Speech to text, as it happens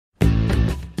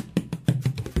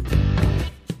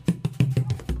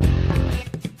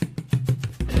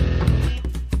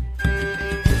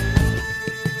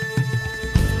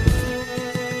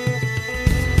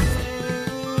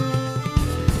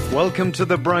Welcome to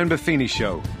the Brian Buffini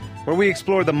Show, where we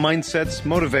explore the mindsets,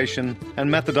 motivation, and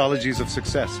methodologies of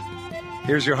success.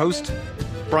 Here's your host,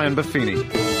 Brian Buffini.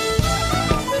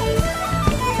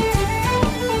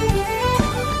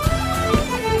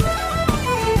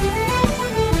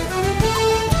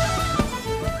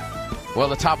 Well,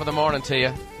 the top of the morning to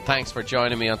you. Thanks for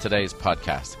joining me on today's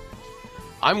podcast.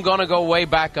 I'm going to go way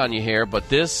back on you here, but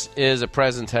this is a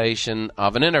presentation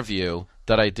of an interview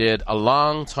that I did a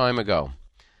long time ago.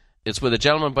 It's with a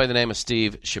gentleman by the name of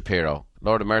Steve Shapiro.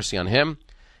 Lord have mercy on him.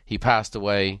 He passed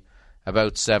away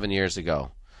about 7 years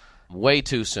ago. Way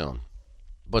too soon.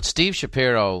 But Steve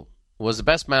Shapiro was the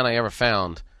best man I ever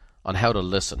found on how to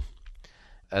listen.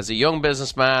 As a young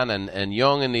businessman and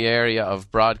young in the area of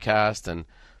broadcast and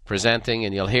presenting,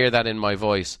 and you'll hear that in my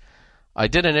voice, I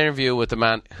did an interview with the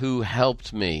man who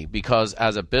helped me, because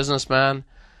as a businessman,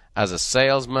 as a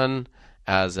salesman,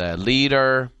 as a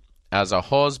leader, as a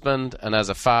husband, and as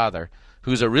a father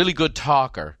who's a really good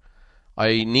talker,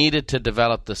 I needed to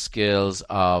develop the skills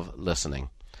of listening.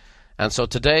 And so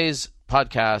today's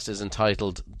podcast is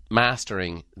entitled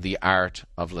Mastering the Art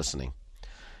of Listening.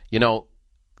 You know,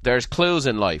 there's clues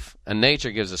in life, and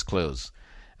nature gives us clues.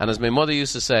 And as my mother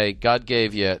used to say, God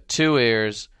gave you 2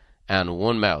 ears and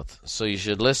 1 mouth, so you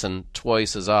should listen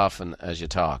twice as often as you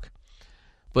talk.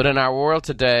 But in our world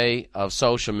today of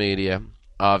social media,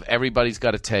 of everybody's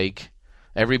got a take,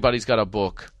 everybody's got a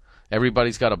book,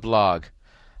 everybody's got a blog,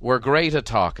 we're great at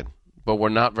talking, but we're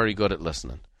not very good at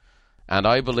listening. And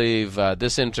I believe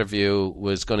this interview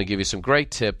was going to give you some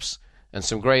great tips and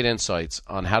some great insights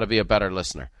on how to be a better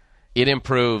listener. It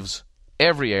improves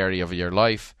every area of your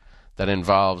life that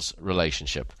involves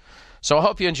relationship. So I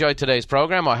hope you enjoyed today's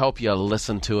program. I hope you'll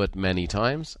listen to it many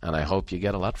times, and I hope you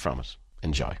get a lot from it.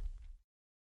 Enjoy.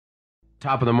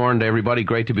 Top of the morning to everybody.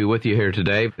 Great to be with you here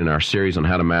today in our series on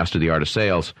how to master the art of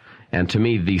sales. And to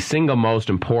me, the single most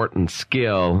important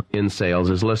skill in sales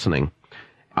is listening.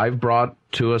 I've brought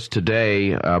to us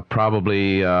today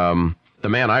probably the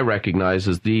man I recognize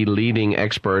as the leading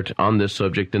expert on this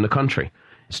subject in the country.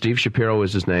 Steve Shapiro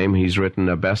is his name. He's written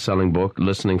a best-selling book,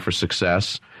 Listening for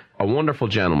Success. A wonderful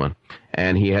gentleman,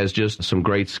 and he has just some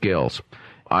great skills.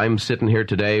 I'm sitting here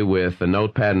today with a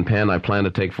notepad and pen. I plan to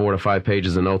take 4 to 5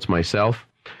 pages of notes myself.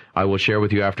 I will share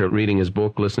with you after reading his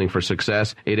book, Listening for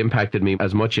Success. It impacted me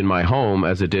as much in my home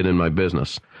as it did in my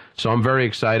business. So I'm very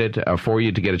excited for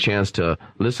you to get a chance to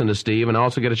listen to Steve and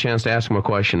also get a chance to ask him a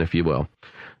question, if you will.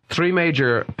 3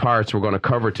 major parts we're going to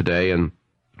cover today, and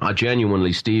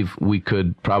genuinely, Steve, we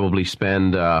could probably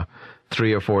spend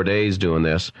 3 or 4 days doing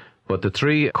this. But the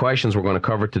 3 questions we're going to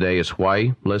cover today is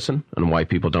why listen and why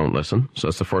people don't listen. So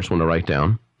that's the first one to write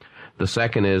down. The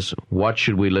second is what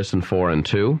should we listen for and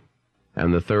to?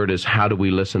 And the third is how do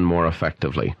we listen more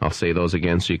effectively? I'll say those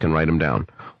again so you can write them down.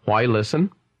 Why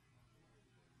listen?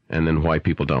 And then why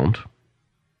people don't.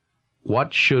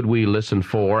 What should we listen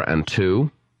for and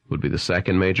to? Would be the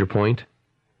second major point.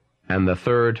 And the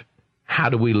third, how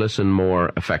do we listen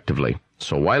more effectively?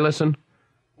 So why listen?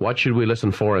 What should we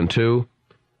listen for and to?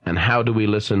 And how do we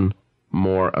listen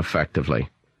more effectively?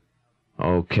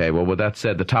 Okay, well, with that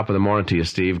said, the top of the morning to you,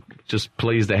 Steve. Just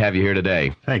pleased to have you here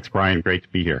today. Thanks, Brian. Great to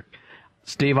be here.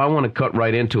 Steve, I want to cut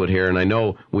right into it here, and I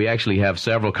know we actually have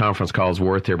several conference calls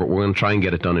worth here, but we're going to try and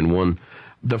get it done in one.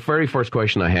 The very first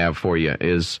question I have for you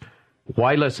is,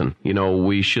 why listen? You know,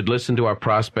 we should listen to our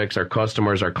prospects, our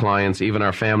customers, our clients, even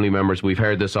our family members. We've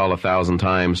heard this all 1,000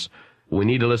 times. We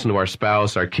need to listen to our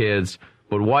spouse, our kids.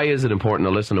 But why is it important to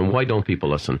listen, and why don't people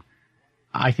listen?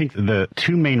 I think the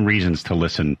 2 main reasons to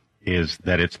listen is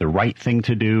that it's the right thing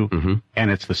to do,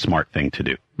 and it's the smart thing to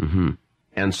do.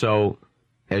 And so,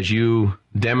 as you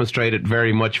demonstrated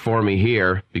very much for me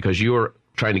here, because you're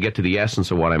trying to get to the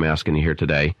essence of what I'm asking you here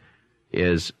today,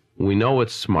 is we know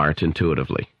it's smart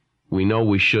intuitively. We know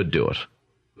we should do it,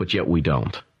 but yet we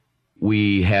don't.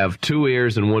 We have 2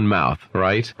 ears and 1 mouth,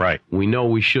 right? Right. We know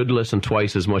we should listen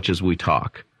twice as much as we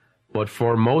talk. But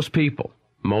for most people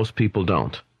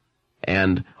don't.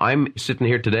 And I'm sitting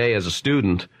here today as a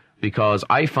student because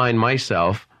I find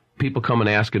myself, people come and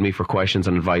asking me for questions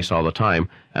and advice all the time,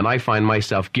 and I find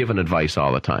myself giving advice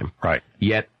all the time. Right.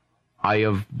 Yet I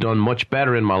have done much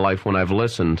better in my life when I've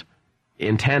listened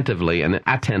attentively and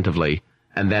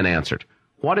then answered.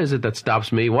 What is it that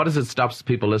stops me? What is it that stops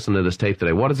people listening to this tape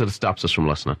today? What is it that stops us from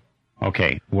listening?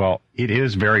 Okay, well, it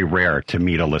is very rare to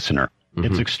meet a listener.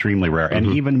 It's extremely rare, and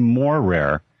even more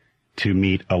rare to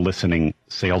meet a listening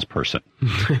salesperson.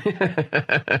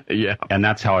 Yeah. And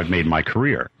that's how I've made my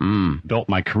career. Built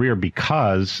my career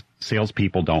because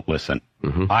salespeople don't listen.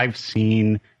 I've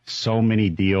seen so many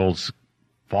deals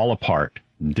fall apart,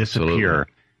 disappear,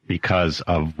 because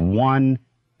of one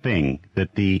thing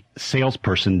that the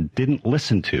salesperson didn't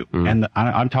listen to. And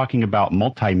I'm talking about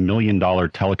multi-million-dollar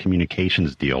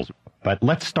telecommunications deals. But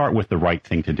let's start with the right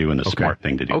thing to do and the smart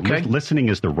thing to do. Okay. Listening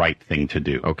is the right thing to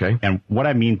do. Okay. And what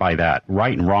I mean by that,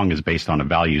 right and wrong is based on a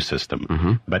value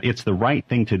system. But it's the right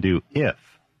thing to do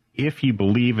if you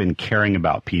believe in caring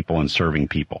about people and serving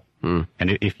people. And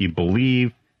if you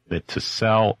believe that to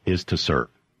sell is to serve.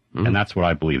 And that's what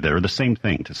I believe. They're the same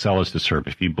thing. To sell is to serve.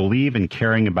 If you believe in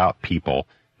caring about people,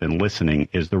 then listening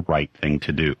is the right thing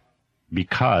to do.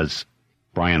 Because,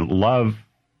 Brian, love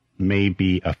may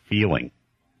be a feeling,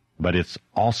 but it's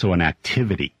also an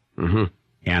activity.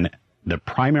 And the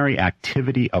primary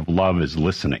activity of love is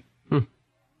listening.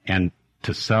 And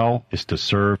to sell is to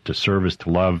serve is to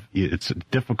love. It's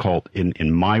difficult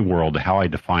in my world, how I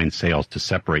define sales, to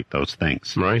separate those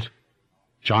things. Right.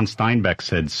 John Steinbeck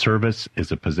said, service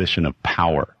is a position of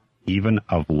power, even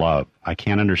of love. I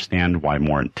can't understand why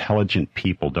more intelligent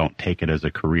people don't take it as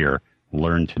a career,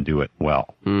 learn to do it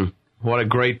well. What a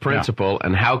great principle.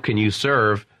 And how can you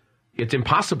serve? It's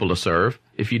impossible to serve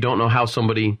if you don't know how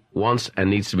somebody wants and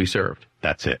needs to be served.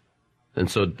 That's it. And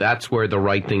so that's where the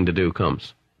right thing to do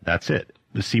comes. That's it.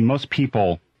 You see, most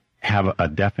people have a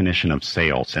definition of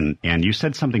sales, and you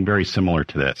said something very similar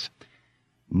to this.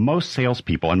 Most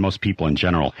salespeople and most people in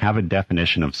general have a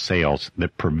definition of sales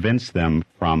that prevents them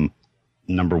from,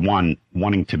 number one,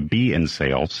 wanting to be in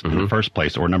sales in the first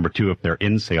place, or number two, if they're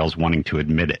in sales, wanting to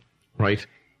admit it. Right.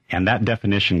 And that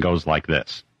definition goes like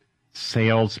this.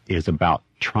 Sales is about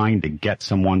trying to get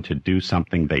someone to do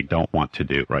something they don't want to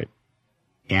do. Right.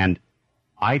 And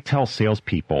I tell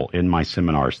salespeople in my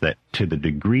seminars that to the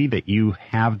degree that you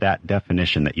have that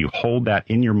definition, that you hold that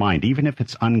in your mind, even if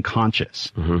it's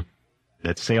unconscious,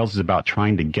 that sales is about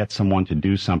trying to get someone to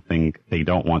do something they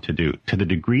don't want to do. To the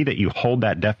degree that you hold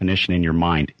that definition in your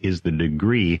mind is the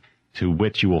degree to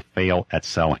which you will fail at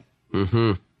selling.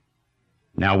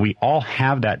 Now, we all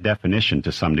have that definition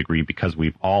to some degree because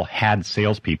we've all had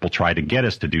salespeople try to get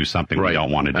us to do something we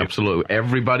don't want to do. Absolutely.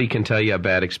 Everybody can tell you a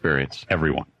bad experience.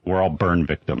 Everyone. We're all burn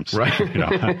victims. Right. You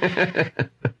know?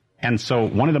 And so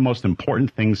one of the most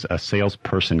important things a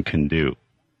salesperson can do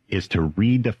is to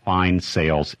redefine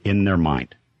sales in their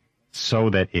mind so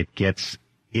that it gets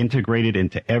integrated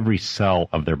into every cell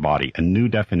of their body. A new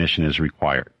definition is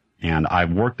required. And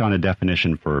I've worked on a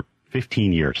definition for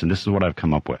 15 years, and this is what I've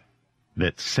come up with.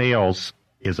 That sales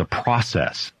is a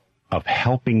process of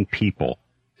helping people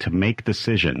to make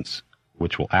decisions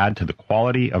which will add to the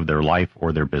quality of their life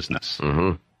or their business.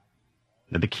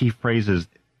 The key phrase is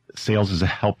sales is a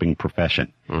helping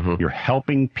profession. You're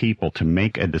helping people to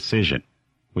make a decision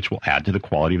which will add to the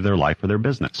quality of their life or their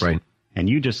business. Right. And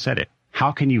you just said it.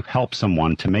 How can you help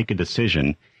someone to make a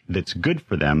decision that's good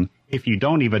for them if you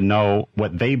don't even know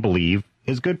what they believe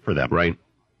is good for them? Right.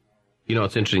 You know,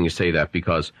 it's interesting you say that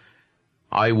because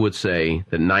I would say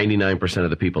that 99% of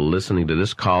the people listening to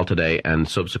this call today and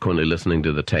subsequently listening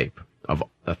to the tape, of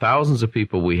the thousands of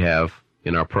people we have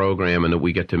in our program and that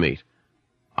we get to meet,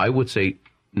 I would say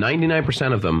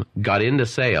 99% of them got into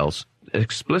sales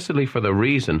explicitly for the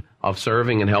reason of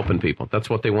serving and helping people. That's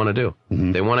what they want to do.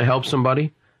 They want to help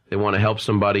somebody. They want to help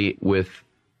somebody with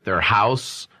their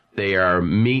house. They are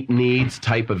meet needs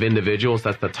type of individuals.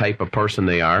 That's the type of person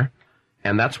they are.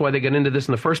 And that's why they get into this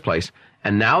in the first place.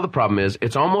 And now the problem is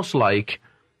it's almost like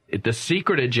the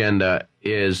secret agenda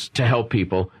is to help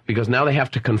people because now they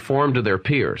have to conform to their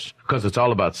peers because it's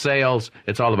all about sales.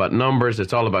 It's all about numbers.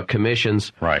 It's all about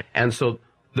commissions. Right. And so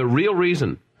the real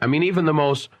reason, I mean, even the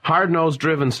most hard-nosed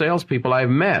driven salespeople I've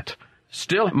met,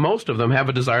 still most of them have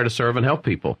a desire to serve and help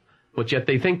people. But yet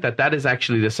they think that that is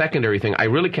actually the secondary thing. I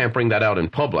really can't bring that out in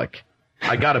public.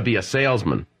 I got to be a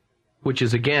salesman, which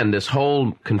is, again, this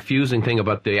whole confusing thing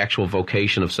about the actual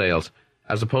vocation of sales,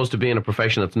 as opposed to being a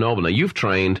profession that's noble. Now, you've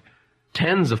trained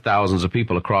tens of thousands of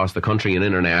people across the country and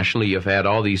internationally. You've had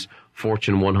all these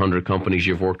Fortune 100 companies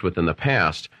you've worked with in the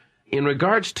past. In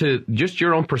regards to just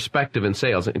your own perspective in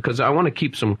sales, because I want to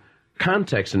keep some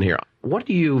context in here, what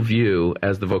do you view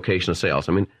as the vocation of sales?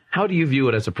 I mean, how do you view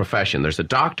it as a profession? There's a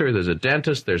doctor, there's a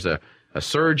dentist, there's a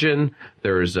surgeon,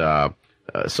 there's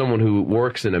someone who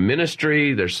works in a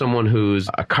ministry, there's someone who's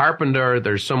a carpenter,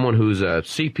 there's someone who's a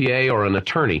CPA or an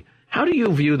attorney. How do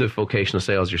you view the vocation of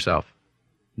sales yourself?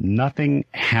 Nothing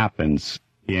happens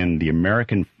in the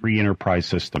American free enterprise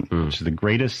system, which is the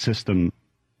greatest system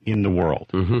in the world,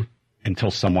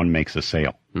 until someone makes a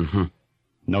sale.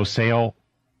 No sale,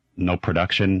 no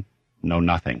production, no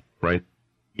nothing. Right.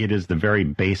 It is the very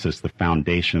basis, the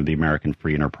foundation of the American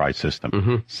free enterprise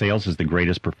system. Sales is the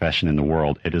greatest profession in the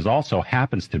world. It is also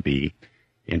happens to be,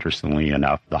 interestingly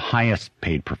enough, the highest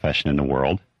paid profession in the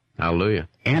world. Hallelujah.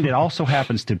 And it also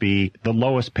happens to be the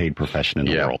lowest paid profession in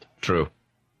the world. True.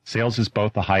 Sales is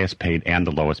both the highest paid and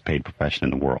the lowest paid profession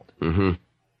in the world. Mm-hmm.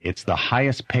 It's the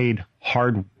highest paid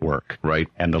hard work. Right.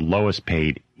 And the lowest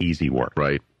paid easy work.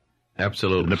 Right.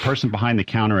 Absolutely. The person behind the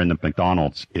counter in the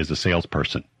McDonald's is a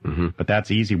salesperson. Mm-hmm. But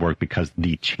that's easy work because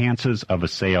the chances of a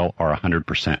sale are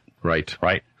 100%. Right.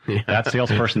 Right? Yeah. That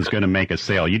salesperson's going to make a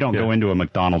sale. You don't go into a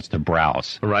McDonald's to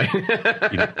browse. Right.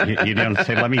 You don't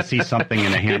say, let me see something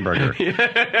in a hamburger.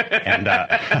 And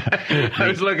I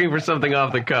was looking for something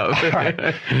off the cuff. Right.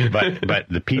 But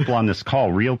the people on this call,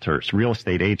 realtors, real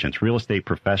estate agents, real estate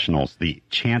professionals, the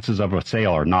chances of a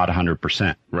sale are not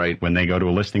 100%. Right. When they go to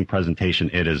a listing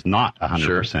presentation, it is not 100%.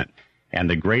 Sure. And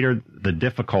the greater the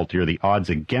difficulty or the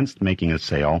odds against making a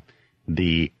sale,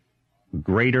 the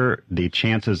greater the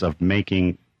chances of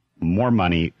making more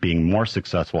money, being more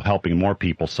successful, helping more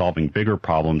people, solving bigger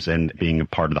problems, and being a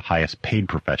part of the highest paid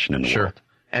profession in the world.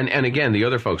 And again, the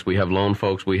other folks, we have loan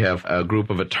folks, we have a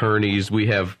group of attorneys, we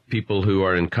have people who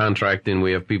are in contracting,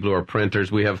 we have people who are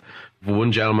printers, we have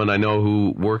one gentleman I know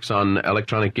who works on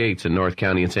electronic gates in North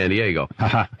County in San Diego.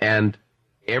 And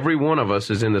every one of us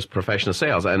is in this profession of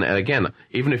sales. And again,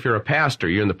 even if you're a pastor,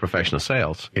 you're in the profession of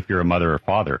sales. If you're a mother or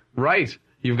father. Right.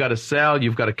 You've got to sell,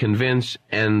 you've got to convince,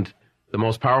 and the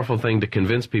most powerful thing to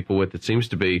convince people with, it seems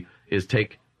to be, is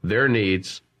take their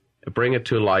needs, bring it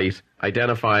to light,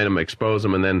 identify them, expose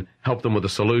them, and then help them with a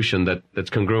solution that's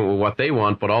congruent with what they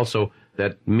want, but also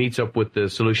that meets up with the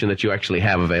solution that you actually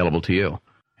have available to you.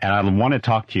 And I want to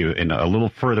talk to you a little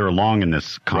further along in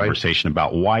this conversation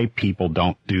about why people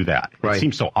don't do that. It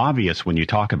seems so obvious when you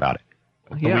talk about it.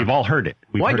 But we've all heard it.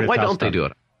 Why don't they do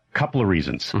it? A couple of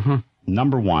reasons. Mm-hmm.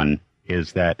 Number one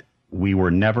is that we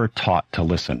were never taught to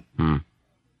listen.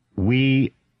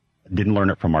 We didn't learn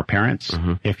it from our parents.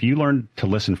 Mm-hmm. If you learn to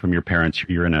listen from your parents,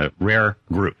 you're in a rare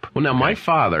group. Well, now, my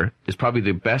father is probably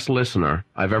the best listener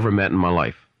I've ever met in my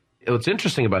life. What's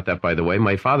interesting about that, by the way,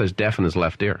 my father's deaf in his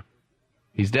left ear.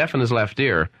 He's deaf in his left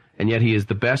ear, and yet he is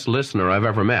the best listener I've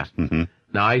ever met. Mm-hmm.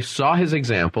 Now, I saw his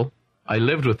example, I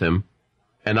lived with him,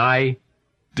 and I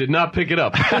did not pick it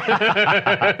up.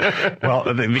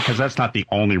 Well, because that's not the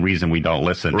only reason we don't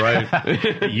listen. Right.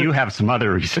 You have some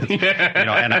other reasons. Yeah.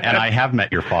 And I have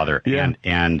met your father. Yeah.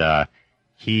 And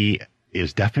he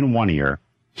is deaf in one ear.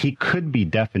 He could be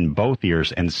deaf in both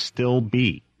ears and still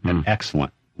be an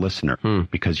excellent listener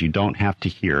because you don't have to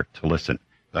hear to listen.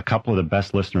 A couple of the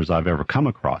best listeners I've ever come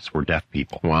across were deaf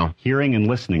people. Wow. Hearing and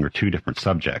listening are two different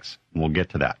subjects. We'll get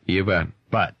to that. You bet.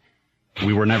 But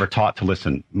we were never taught to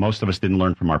listen. Most of us didn't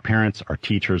learn from our parents, our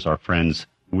teachers, our friends.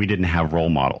 We didn't have role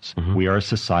models. Mm-hmm. We are a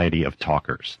society of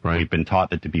talkers. Right. We've been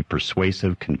taught that to be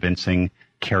persuasive, convincing,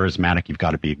 charismatic, you've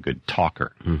got to be a good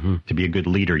talker. Mm-hmm. To be a good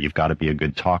leader, you've got to be a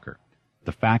good talker.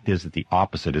 The fact is that the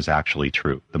opposite is actually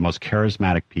true. The most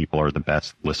charismatic people are the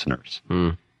best listeners.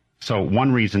 Mm. So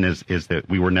one reason is that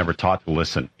we were never taught to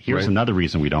listen. Here's another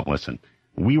reason we don't listen.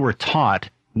 We were taught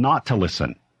not to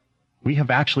listen. We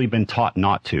have actually been taught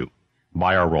not to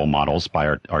by our role models,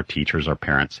 by our teachers, our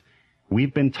parents.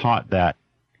 We've been taught that,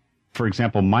 for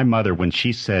example, my mother, when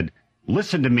she said,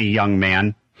 "Listen to me, young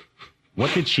man,"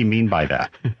 what did she mean by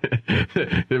that?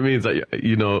 It means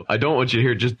that, I don't want you to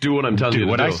hear, just do what I'm telling you to do.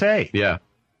 Do what I say. Yeah.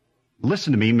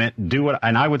 Listen to me meant do it.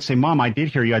 And I would say, "Mom, I did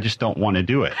hear you. I just don't want to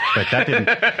do it." But that didn't,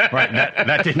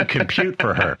 that didn't compute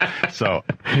for her. So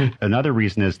another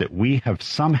reason is that we have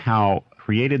somehow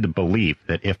created the belief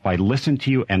that if I listen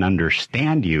to you and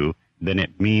understand you, then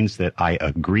it means that I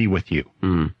agree with you.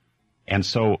 Mm. And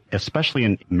so, especially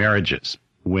in marriages,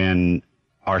 when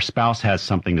our spouse has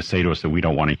something to say to us that we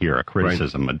don't want to hear, a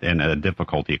criticism and a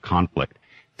difficulty, a conflict,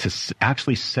 to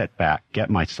actually sit back, get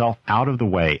myself out of the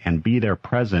way and be there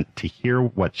present to hear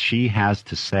what she has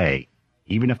to say,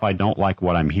 even if I don't like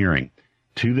what I'm hearing,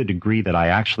 to the degree that I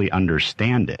actually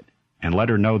understand it and let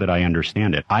her know that I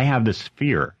understand it. I have this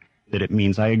fear that it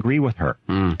means I agree with her.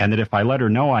 Mm. And that if I let her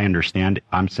know I understand,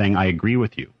 I'm saying I agree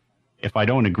with you. If I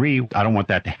don't agree, I don't want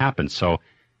that to happen. So,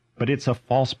 but it's a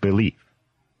false belief.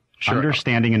 Sure.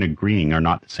 Understanding and agreeing are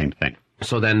not the same thing.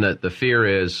 So then the fear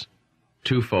is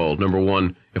twofold. Number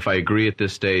one, if I agree at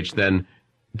this stage, then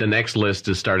the next list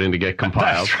is starting to get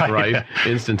compiled, right?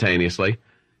 Instantaneously.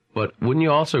 But wouldn't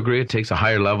you also agree it takes a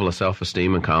higher level of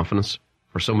self-esteem and confidence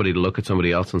for somebody to look at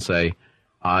somebody else and say,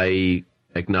 I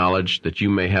acknowledge that you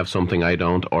may have something I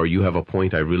don't, or you have a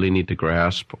point I really need to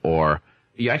grasp, or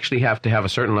you actually have to have a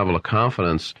certain level of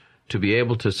confidence to be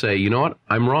able to say, you know what,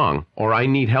 I'm wrong, or I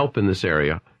need help in this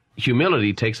area.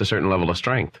 Humility takes a certain level of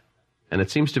strength. And it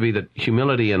seems to be that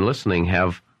humility and listening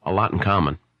have a lot in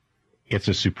common. It's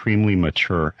a supremely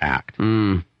mature act.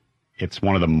 Mm. it's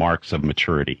one of the marks of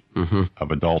maturity,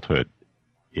 of adulthood,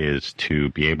 is to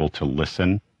be able to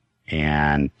listen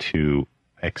and to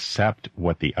accept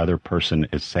what the other person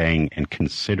is saying and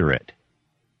consider it,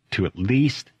 to at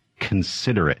least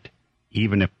consider it,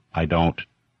 even if I don't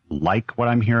like what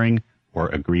I'm hearing or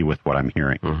agree with what I'm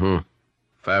hearing.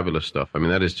 Fabulous stuff. I mean,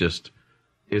 that is just,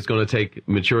 it's going to take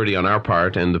maturity on our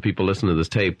part and the people listening to this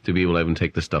tape to be able to even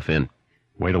take this stuff in.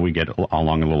 Wait till we get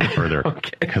along a little further,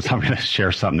 because I'm going to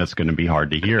share something that's going to be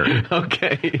hard to hear.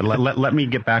 Okay. Let me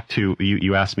get back to,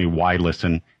 you asked me why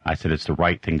listen. I said it's the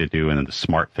right thing to do and the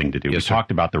smart thing to do. Yes, we sir.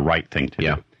 talked about the right thing to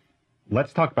do.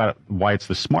 Let's talk about why it's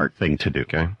the smart thing to do.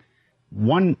 Okay.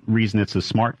 One reason it's the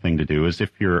smart thing to do is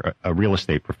if you're a real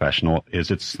estate professional,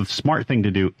 is it's the smart thing to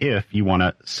do if you want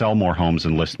to sell more homes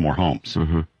and list more homes.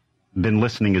 Then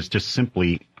listening is just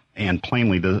simply and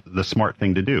plainly the smart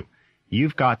thing to do.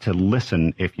 You've got to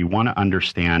listen if you want to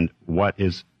understand what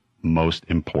is most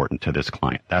important to this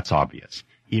client. That's obvious.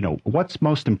 You know, what's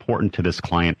most important to this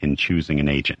client in choosing an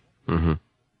agent?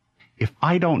 If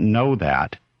I don't know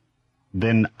that,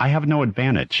 then I have no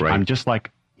advantage. Right. I'm just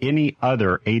like any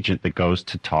other agent that goes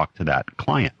to talk to that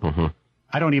client.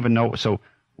 I don't even know. So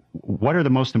what are the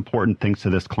most important things to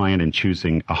this client in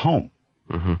choosing a home?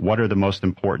 What are the most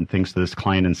important things to this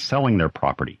client in selling their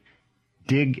property?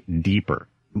 Dig deeper.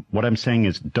 What I'm saying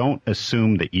is don't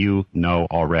assume that you know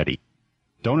already.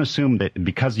 Don't assume that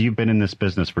because you've been in this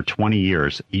business for 20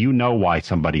 years, you know why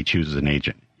somebody chooses an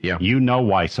agent. Yeah. You know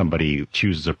why somebody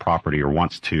chooses a property or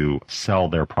wants to sell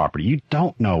their property. You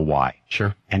don't know why.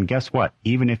 Sure. And guess what?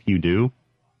 Even if you do,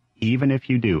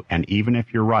 and even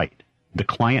if you're right, the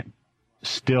client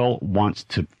still wants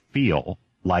to feel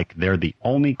like they're the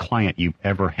only client you've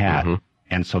ever had.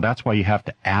 And so that's why you have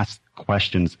to ask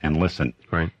questions and listen.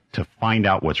 Right. To find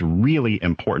out what's really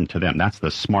important to them. That's the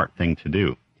smart thing to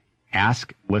do.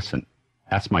 Ask, listen.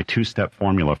 That's my two-step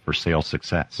formula for sales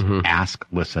success. Ask,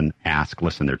 listen, ask,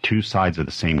 listen. They're two sides of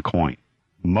the same coin.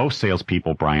 Most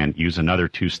salespeople, Brian, use another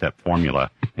two-step formula,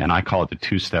 and I call it the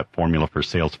two-step formula for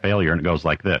sales failure, and it goes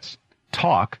like this.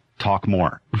 Talk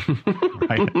more.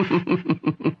 Right?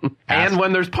 And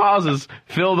when there's pauses,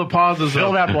 fill the pauses.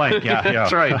 Fill that blank. Yeah.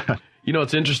 That's right. You know,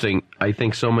 it's interesting. I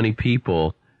think so many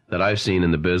people that I've seen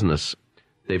in the business,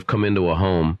 they've come into a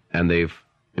home and they've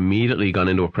immediately gone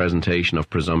into a presentation of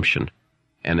presumption.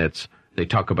 And they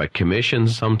talk about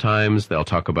commissions sometimes. They'll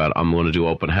talk about, I'm going to do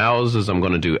open houses, I'm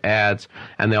going to do ads,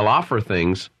 and they'll offer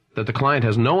things that the client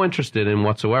has no interest in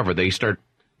whatsoever. They start,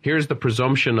 here's the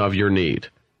presumption of your need.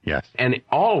 Yes. And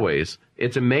always,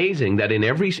 it's amazing that in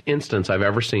every instance I've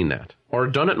ever seen that, or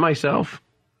done it myself,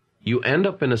 you end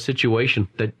up in a situation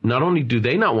that not only do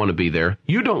they not want to be there,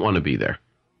 you don't want to be there.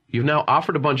 You've now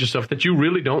offered a bunch of stuff that you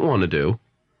really don't want to do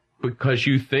because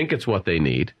you think it's what they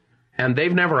need, and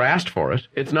they've never asked for it.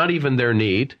 It's not even their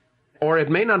need, or it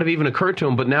may not have even occurred to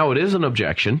them, but now it is an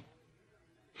objection.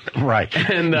 Right.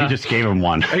 And you just gave him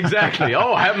one. Exactly.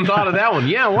 Oh, I haven't thought of that one.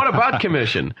 Yeah, what about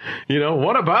commission? You know,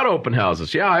 what about open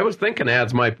houses? Yeah, I was thinking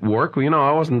ads might work. You know,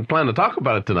 I wasn't planning to talk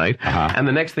about it tonight. And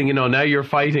the next thing you know, now you're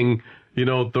fighting, you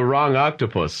know, the wrong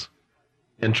octopus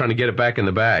and trying to get it back in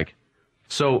the bag.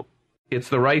 So it's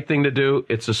the right thing to do.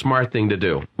 It's a smart thing to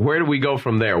do. Where do we go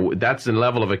from there? That's the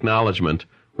level of acknowledgement.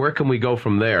 Where can we go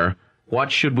from there?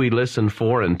 What should we listen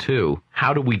for and to?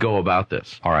 How do we go about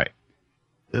this? All right.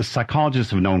 The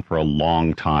psychologists have known for a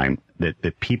long time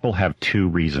that people have two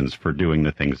reasons for doing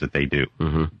the things that they do.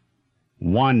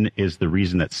 One is the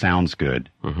reason that sounds good,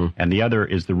 and the other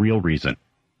is the real reason.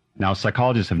 Now,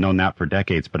 psychologists have known that for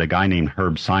decades, but a guy named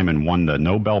Herb Simon won the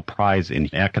Nobel Prize in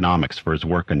economics for his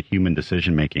work on human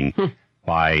decision-making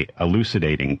by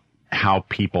elucidating how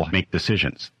people make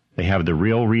decisions. They have the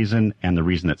real reason and the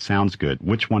reason that sounds good.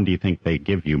 Which one do you think they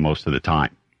give you most of the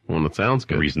time? One that sounds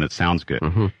good. The reason that sounds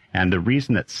good. And the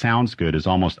reason that sounds good is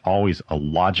almost always a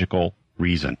logical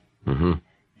reason.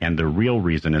 And the real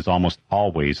reason is almost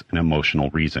always an emotional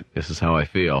reason. This is how I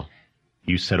feel.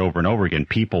 You said over and over again,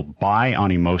 people buy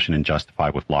on emotion and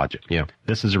justify with logic. Yeah.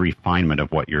 This is a refinement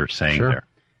of what you're saying Sure. there.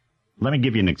 Let me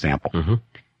give you an example.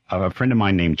 A friend of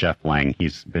mine named Jeff Lang,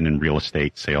 he's been in real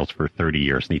estate sales for 30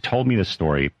 years, and he told me the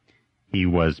story. He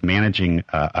was managing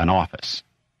an office,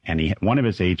 and one of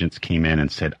his agents came in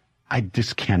and said, I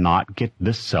just cannot get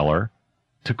this seller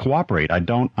to cooperate. I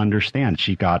don't understand.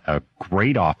 She got a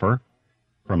great offer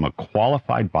from a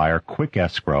qualified buyer, quick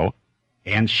escrow,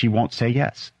 and she won't say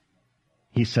yes.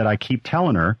 He said, I keep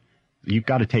telling her, you've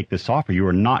got to take this offer. You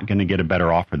are not going to get a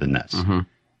better offer than this.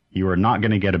 You are not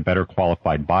going to get a better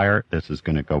qualified buyer. This is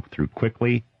going to go through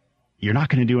quickly. You're not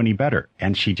going to do any better.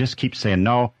 And she just keeps saying,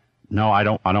 no, I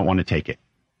don't want to take it.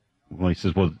 Well, he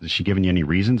says, well, has she given you any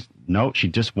reasons? No, she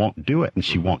just won't do it. And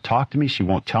she won't talk to me. She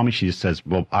won't tell me. She just says,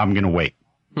 well, I'm going to wait.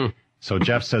 So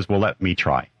Jeff says, well, let me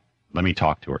try. Let me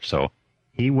talk to her. So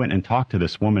he went and talked to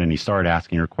this woman and he started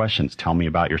asking her questions. Tell me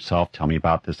about yourself. Tell me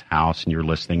about this house and your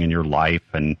listing and your life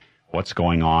and what's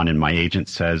going on. And my agent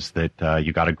says that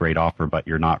you got a great offer, but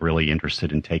you're not really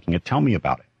interested in taking it. Tell me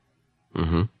about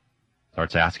it.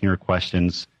 Starts asking her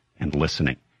questions and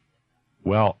listening.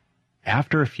 Well,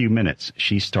 after a few minutes,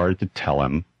 she started to tell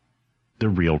him the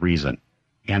real reason.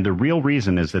 And the real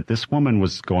reason is that this woman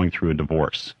was going through a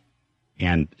divorce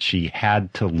and she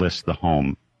had to list the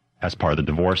home as part of the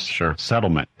divorce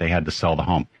settlement. They had to sell the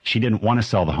home. She didn't want to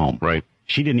sell the home. Right.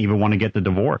 She didn't even want to get the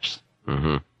divorce.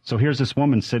 So here's this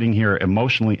woman sitting here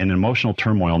emotionally in emotional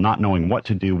turmoil, not knowing what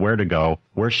to do, where to go,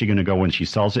 where's she going to go when she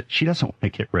sells it. She doesn't want to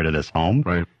get rid of this home.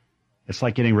 Right. It's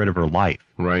like getting rid of her life.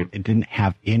 Right. It didn't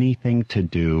have anything to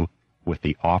do with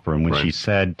the offer. And when she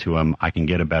said to him, I can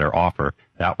get a better offer,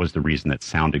 that was the reason that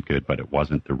sounded good, but it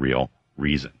wasn't the real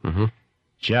reason.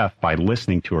 Jeff, by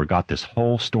listening to her, got this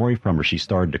whole story from her. She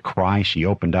started to cry. She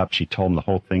opened up. She told him the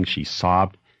whole thing. She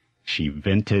sobbed. She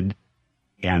vented.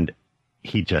 And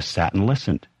he just sat and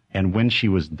listened. And when she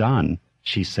was done,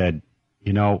 she said,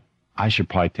 you know, I should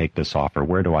probably take this offer.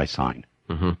 Where do I sign?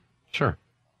 Sure.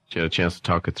 She had a chance to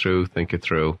talk it through, think it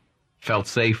through. Felt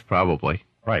safe, probably.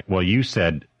 Right. Well, you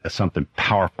said something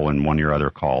powerful in one of your other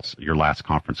calls, your last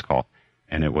conference call,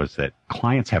 and it was that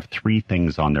clients have three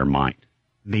things on their mind.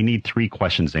 They need three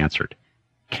questions answered.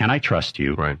 Can I trust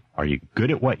you? Right. Are you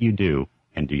good at what you do?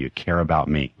 And do you care about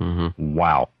me?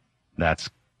 Wow. That's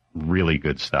really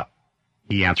good stuff.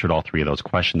 He answered all three of those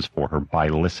questions for her by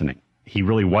listening. He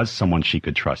really was someone she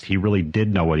could trust. He really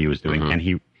did know what he was doing, and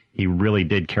he really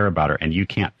did care about her, and you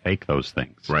can't fake those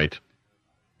things. Right.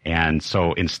 And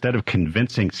so instead of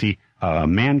convincing, see, a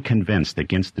man convinced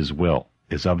against his will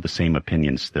is of the same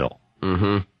opinion still.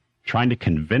 Trying to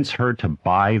convince her to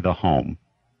buy the home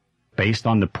based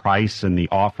on the price and the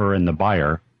offer and the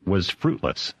buyer was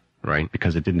fruitless. Right.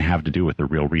 Because it didn't have to do with the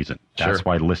real reason. That's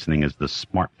why listening is the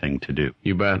smart thing to do.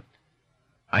 You bet.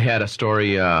 I had a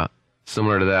story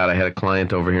similar to that. I had a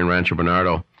client over here in Rancho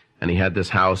Bernardo, and he had this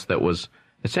house that was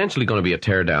essentially going to be a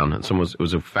teardown. And it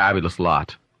was a fabulous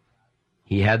lot.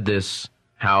 He had this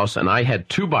house, and I had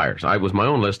two buyers. I was my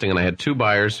own listing, and I had two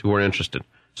buyers who were interested.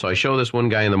 So I show this one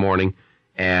guy in the morning,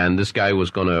 and this guy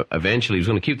was going to eventually, he was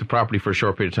going to keep the property for a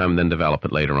short period of time and then develop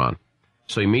it later on.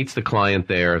 So he meets the client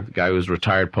there. The guy was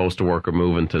retired postal worker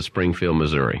moving to Springfield,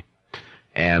 Missouri.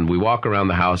 And we walk around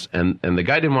the house, and the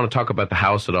guy didn't want to talk about the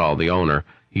house at all, the owner.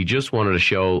 He just wanted to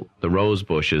show the rose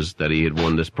bushes that he had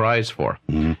won this prize for.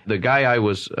 The guy I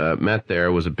was met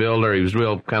there was a builder. He was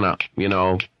real kind of, you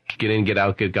know, get in, get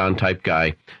out, get gone type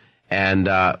guy. And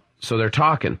so they're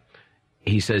talking.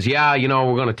 He says, yeah, you know,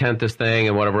 we're going to tent this thing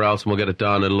and whatever else, and we'll get it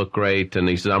done. It'll look great. And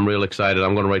he says, I'm real excited.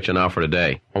 I'm going to write you an offer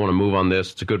today. I want to move on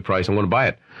this. It's a good price. I'm going to buy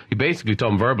it. He basically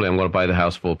told him verbally, I'm going to buy the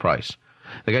house full price.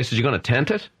 The guy says, you're going to tent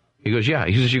it? He goes, yeah.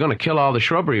 He says, you're going to kill all the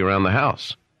shrubbery around the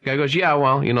house. The guy goes, yeah,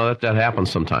 well, you know, that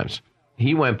happens sometimes.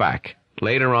 He went back.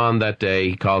 Later on that day,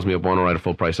 he calls me up, want to write a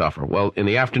full price offer. Well, in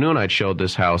the afternoon, I'd showed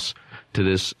this house to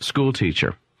this school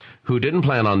teacher who didn't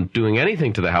plan on doing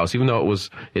anything to the house, even though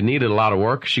it needed a lot of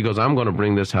work. She goes, I'm going to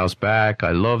bring this house back.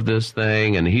 I love this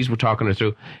thing. And he's talking her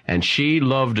through. And she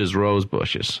loved his rose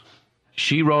bushes.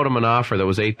 She wrote him an offer that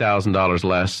was $8,000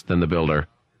 less than the builder.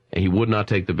 And he would not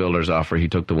take the builder's offer. He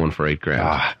took the one for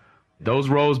 $8,000. Those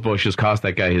rose bushes cost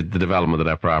that guy the development of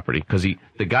that property. Because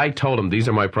the guy told him, these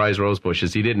are my prize rose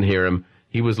bushes. He didn't hear him.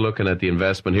 He was looking at the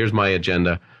investment. Here's my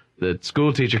agenda. The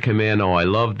school teacher came in. Oh, I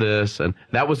love this. And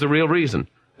that was the real reason.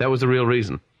 That was the real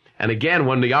reason. And again,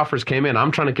 when the offers came in,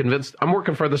 I'm trying to convince, I'm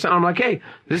working for the center. I'm like, hey,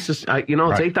 this is, it's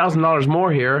 $8,000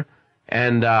 more here.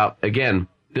 And again,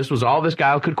 this was all this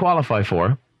guy could qualify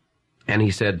for. And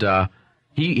he said,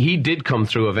 he did come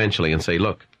through eventually and say,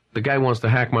 look, the guy wants to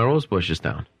hack my rose bushes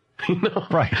down.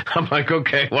 Right. I'm like,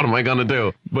 okay, what am I going to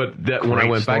do? But when I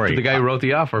went back to the guy who wrote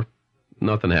the offer,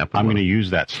 nothing happened. I'm going to use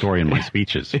that story in my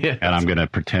speeches, Yes. and I'm going to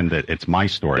pretend that it's my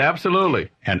story. Absolutely.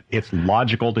 And it's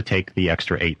logical to take the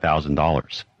extra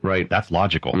 $8,000. Right. That's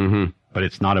logical. But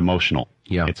it's not emotional.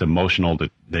 Yeah. It's emotional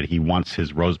that he wants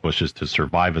his rose bushes to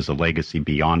survive as a legacy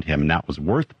beyond him, and that was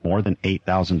worth more than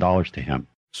 $8,000 to him.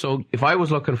 So if I was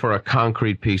looking for a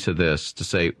concrete piece of this to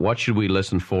say, what should we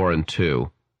listen for and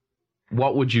to,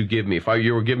 what would you give me? If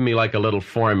you were giving me like a little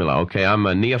formula, okay, I'm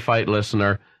a neophyte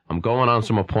listener, I'm going on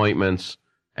some appointments,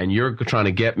 and you're trying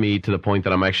to get me to the point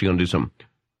that I'm actually going to do something.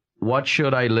 What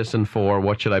should I listen for?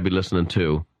 What should I be listening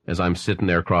to as I'm sitting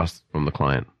there across from the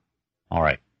client? All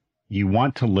right. You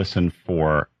want to listen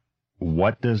for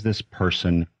what does this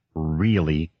person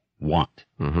really want.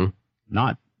 Mm-hmm.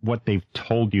 Not what they've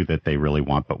told you that they really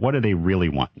want, but what do they really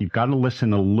want? You've got to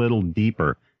listen a little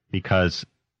deeper, because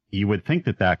you would think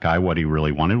that that guy, what he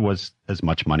really wanted was as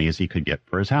much money as he could get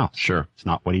for his house. Sure. It's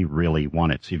not what he really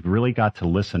wanted. So you've really got to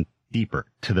listen deeper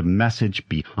to the message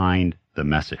behind the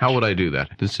message. How would I do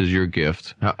that? This is your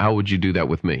gift. How would you do that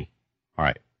with me? All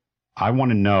right. I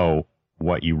want to know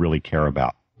what you really care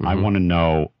about. Mm-hmm. I want to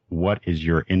know what is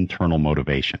your internal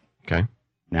motivation. Okay.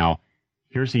 Now,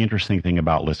 here's the interesting thing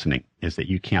about listening is that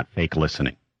you can't fake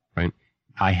listening. Right.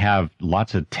 I have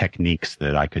lots of techniques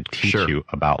that I could teach Sure. you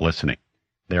about listening.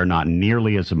 They're not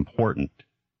nearly as important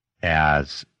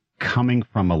as coming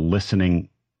from a listening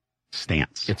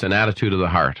stance. It's an attitude of the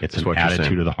heart. It's is an what you're attitude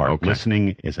saying. of the heart. Okay.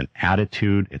 Listening is an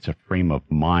attitude. It's a frame of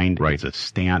mind. Right. It's a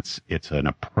stance. It's an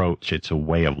approach. It's a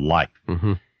way of life.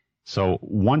 Mm-hmm. So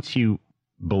once you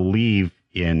believe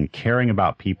in caring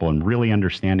about people and really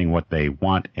understanding what they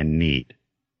want and need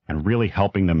and really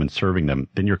helping them and serving them,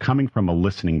 then you're coming from a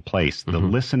listening place. The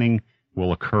listening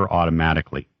will occur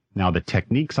automatically. Now, the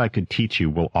techniques I could teach you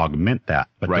will augment that,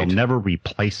 but Right. they'll never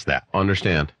replace that,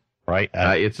 Understand. right?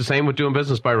 It's the same with doing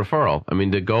business by referral. I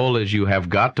mean, the goal is you have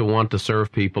got to want to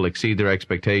serve people, exceed their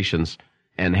expectations,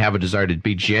 and have a desire to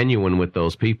be genuine with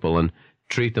those people and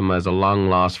treat them as a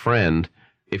long-lost friend.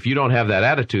 If you don't have that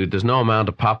attitude, there's no amount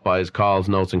of Popeyes, calls,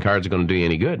 notes, and cards are going to do you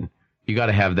any good. You got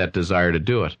to have that desire to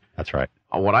do it. That's right.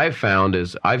 What I've found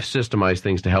is I've systemized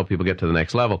things to help people get to the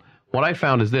next level. What I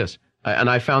found is this, and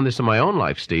I found this in my own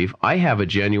life, Steve. I have a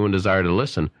genuine desire to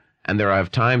listen, and there are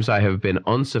times I have been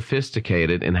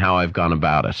unsophisticated in how I've gone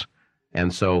about it.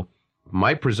 And so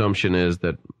my presumption is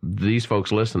that these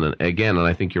folks listen, and again, and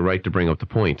I think you're right to bring up the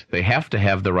point, they have to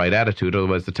have the right attitude,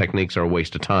 otherwise the techniques are a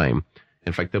waste of time.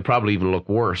 In fact, they'll probably even look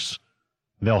worse.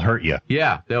 They'll hurt you.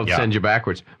 Yeah, they'll send you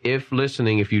backwards. If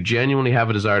you genuinely have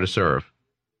a desire to serve,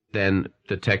 then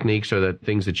the techniques or the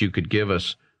things that you could give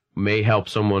us may help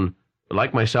someone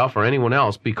like myself or anyone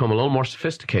else become a little more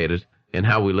sophisticated in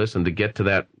how we listen to get to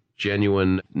that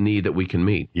genuine need that we can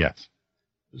meet. Yes.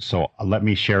 So let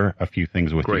me share a few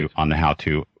things with Great. you on the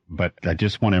how-to, but I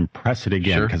just want to impress it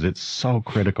again Sure. because it's so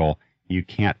critical. You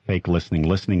can't fake listening.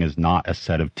 Listening is not a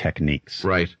set of techniques.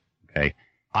 Right. Okay.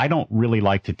 I don't really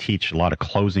like to teach a lot of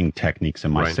closing techniques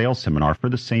in my Right. sales seminar for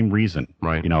the same reason.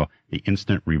 Right. You know, the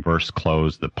instant reverse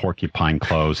close, the porcupine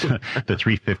close, the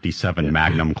 357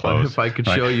 Magnum close. If I could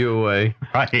right? show you a way.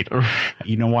 Right.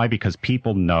 You know why? Because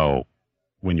people know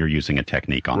when you're using a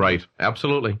technique on them. Right.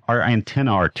 Absolutely. Our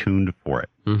antennae are tuned for it.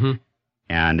 Mm-hmm.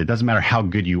 And it doesn't matter how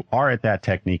good you are at that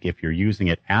technique. If you're using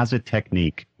it as a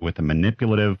technique with a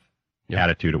manipulative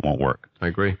attitude, it won't work. I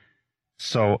agree.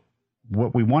 So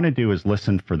what we want to do is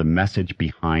listen for the message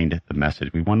behind the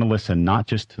message. We want to listen not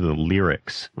just to the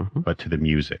lyrics, but to the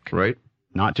music. Right.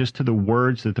 Not just to the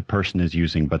words that the person is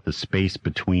using, but the space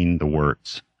between the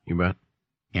words. You bet.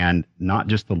 And not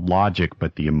just the logic,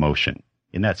 but the emotion.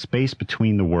 In that space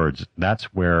between the words,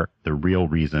 that's where the real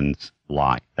reasons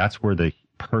lie. That's where the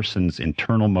person's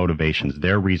internal motivations,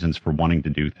 their reasons for wanting to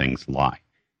do things lie.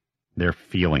 Their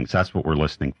feelings. That's what we're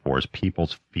listening for, is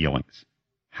people's feelings.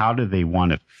 How do they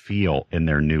want to feel in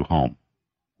their new home?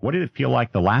 What did it feel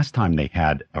like the last time they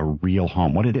had a real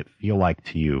home? What did it feel like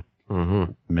to you,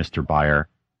 Mr. Buyer,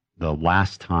 the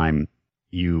last time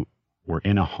you were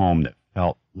in a home that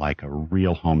felt like a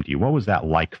real home to you? What was that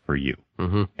like for you?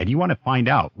 And you want to find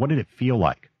out, what did it feel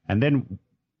like? And then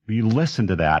you listen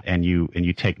to that and you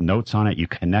take notes on it, you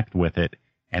connect with it.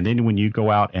 And then when you go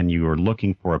out and you are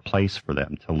looking for a place for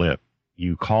them to live,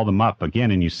 you call them up again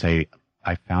and you say,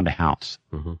 I found a house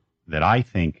that I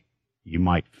think you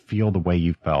might feel the way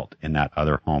you felt in that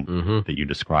other home that you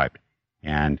described,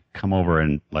 and come over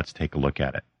and let's take a look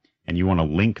at it. And you want to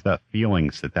link the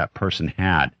feelings that that person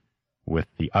had with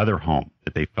the other home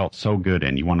that they felt so good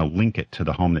in. You want to link it to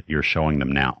the home that you're showing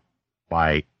them now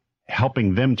by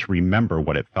helping them to remember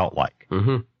what it felt like.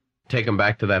 Take them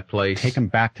back to that place. Take them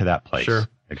back to that place. Sure.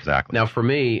 Exactly. Now, for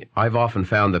me, I've often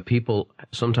found that people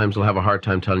sometimes will have a hard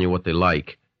time telling you what they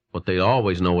like, but they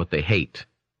always know what they hate.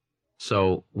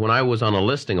 So when I was on a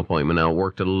listing appointment, now it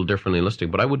worked a little differently in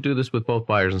listing, but I would do this with both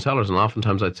buyers and sellers, and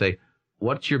oftentimes I'd say,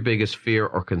 what's your biggest fear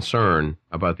or concern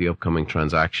about the upcoming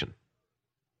transaction?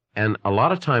 And a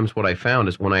lot of times what I found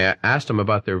is when I asked them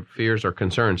about their fears or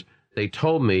concerns, they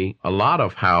told me a lot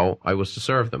of how I was to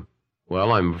serve them.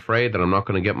 Well, I'm afraid that I'm not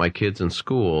going to get my kids in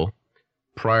school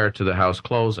prior to the house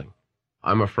closing.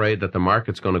 I'm afraid that the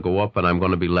market's going to go up and I'm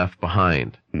going to be left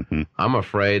behind. I'm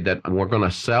afraid that we're going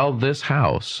to sell this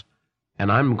house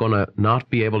and I'm going to not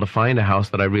be able to find a house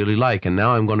that I really like. And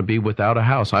now I'm going to be without a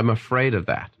house. I'm afraid of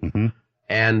that.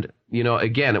 And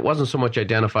again, it wasn't so much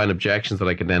identifying objections that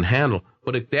I could then handle,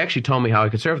 but they actually told me how I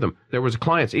could serve them. There was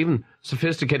clients, even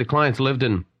sophisticated clients, lived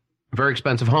in very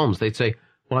expensive homes. They'd say,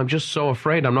 well, I'm just so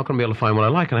afraid I'm not going to be able to find what I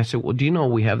like. And I said, well, do you know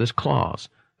we have this clause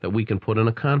that we can put in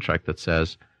a contract that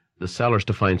says the seller's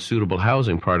to find suitable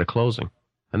housing prior to closing.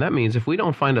 And that means if we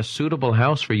don't find a suitable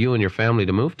house for you and your family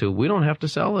to move to, we don't have to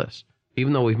sell this,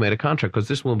 even though we've made a contract, because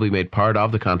this will be made part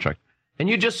of the contract. And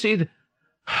you just see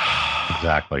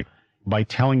Exactly. By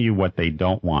telling you what they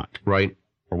don't want. Right.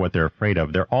 Or what they're afraid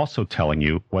of, they're also telling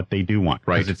you what they do want.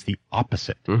 Right. Because it's the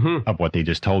opposite of what they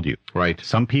just told you. Right.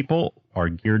 Some people are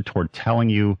geared toward telling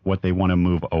you what they want to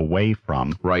move away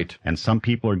from. Right. And some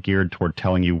people are geared toward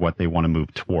telling you what they want to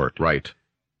move toward. Right.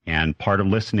 And part of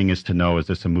listening is to know, is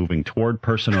this a moving toward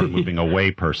person or a moving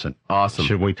away person? Awesome.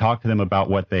 Should we talk to them about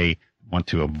what they want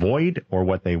to avoid or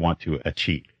what they want to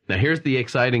achieve? Now, here's the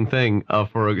exciting thing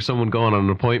for someone going on an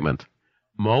appointment.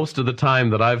 Most of the time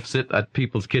that I've sit at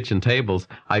people's kitchen tables,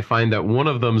 I find that one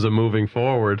of them's a moving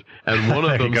forward and one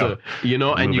of them's and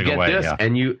moving you get away, this,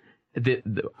 and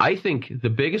I think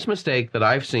the biggest mistake that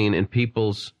I've seen in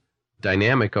people's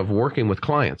dynamic of working with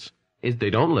clients is they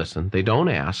don't listen, they don't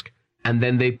ask, and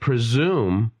then they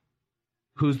presume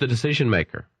who's the decision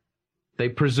maker. They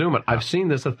presume it. I've seen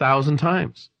this 1,000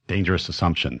 times. Dangerous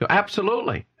assumption.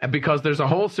 Absolutely. Because there's a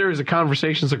whole series of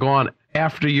conversations that go on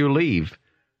after you leave.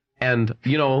 And,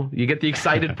 you get the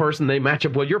excited person, they match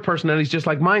up. Well, your personality's just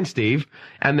like mine, Steve.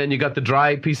 And then you got the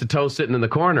dry piece of toast sitting in the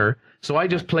corner. So I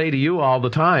just play to you all the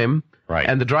time. Right.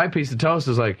 And the dry piece of toast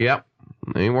is like, yep,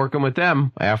 ain't working with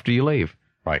them after you leave.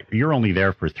 Right. You're only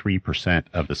there for 3%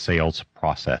 of the sales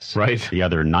process. Right. The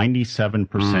other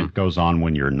 97% goes on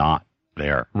when you're not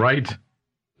there. Right.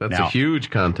 That's a huge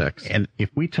context. And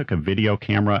if we took a video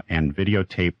camera and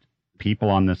videotaped people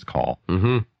on this call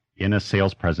in a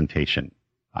sales presentation,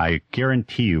 I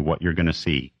guarantee you what you're going to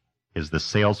see is the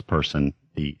salesperson,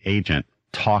 the agent,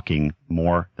 talking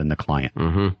more than the client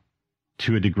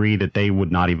to a degree that they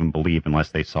would not even believe unless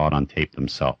they saw it on tape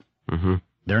themselves.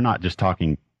 They're not just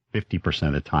talking 50%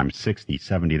 of the time, 60,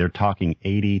 70. They're talking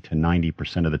 80 to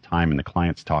 90% of the time, and the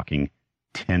client's talking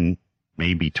 10,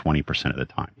 maybe 20% of the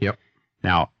time. Yep.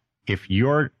 Now, if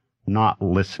you're not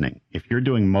listening, if you're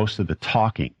doing most of the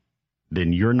talking,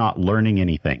 then you're not learning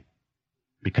anything.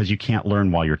 Because you can't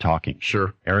learn while you're talking.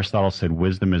 Sure. Aristotle said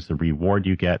wisdom is the reward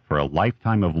you get for a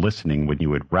lifetime of listening when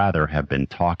you would rather have been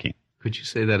talking. Could you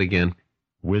say that again?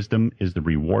 Wisdom is the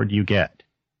reward you get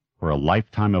for a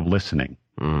lifetime of listening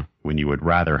when you would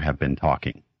rather have been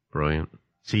talking. Brilliant.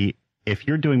 See, if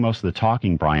you're doing most of the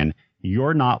talking, Brian,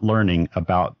 you're not learning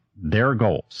about their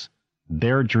goals,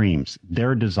 their dreams,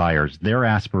 their desires, their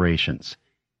aspirations.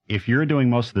 If you're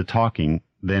doing most of the talking,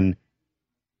 then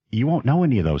you won't know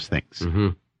any of those things.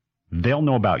 They'll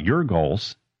know about your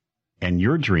goals and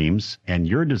your dreams and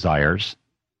your desires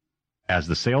as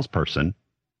the salesperson,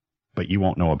 but you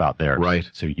won't know about theirs. Right.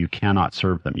 So you cannot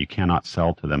serve them. You cannot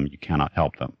sell to them. You cannot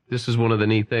help them. This is one of the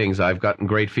neat things. I've gotten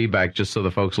great feedback, just so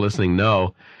the folks listening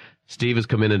know. Steve has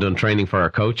come in and done training for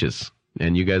our coaches,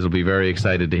 and you guys will be very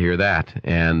excited to hear that.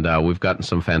 And we've gotten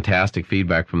some fantastic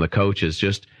feedback from the coaches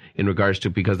just in regards to,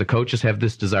 because the coaches have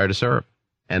this desire to serve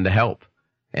and to help.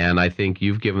 And I think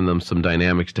you've given them some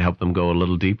dynamics to help them go a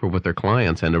little deeper with their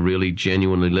clients and to really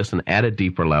genuinely listen at a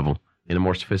deeper level in a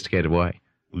more sophisticated way.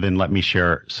 Then let me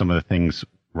share some of the things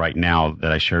right now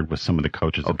that I shared with some of the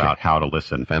coaches about how to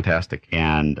listen. Fantastic.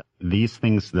 And these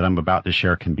things that I'm about to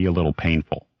share can be a little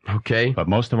painful. Okay. But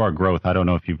most of our growth, I don't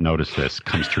know if you've noticed this,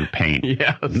 comes through pain.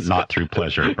 Yes. Not through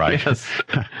pleasure, right? Yes.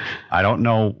 I don't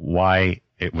know why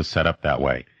it was set up that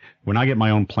way. When I get my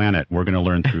own planet, we're going to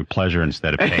learn through pleasure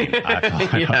instead of pain.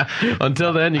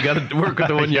 Until then, you got to work with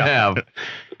the one you have.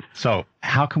 So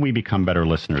how can we become better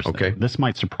listeners? Okay. This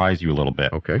might surprise you a little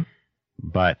bit. Okay.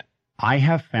 But I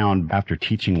have found after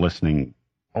teaching listening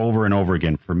over and over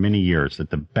again for many years that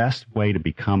the best way to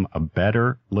become a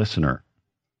better listener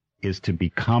is to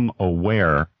become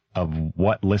aware of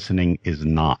what listening is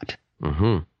not.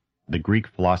 The Greek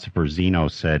philosopher Zeno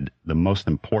said the most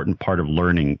important part of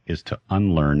learning is to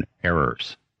unlearn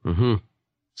errors.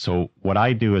 So what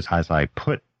I do is,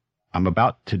 I'm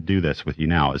about to do this with you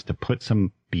now, is to put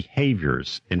some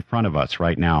behaviors in front of us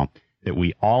right now that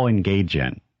we all engage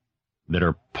in that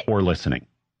are poor listening.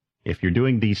 If you're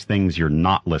doing these things, you're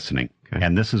not listening. Okay.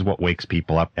 And this is what wakes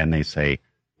people up, and they say,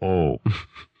 oh,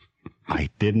 I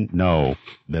didn't know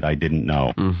that I didn't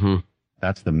know.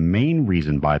 That's the main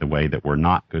reason, by the way, that we're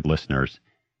not good listeners,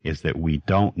 is that we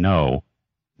don't know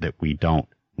that we don't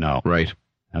know. Right.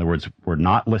 In other words, we're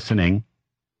not listening,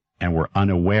 and we're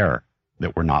unaware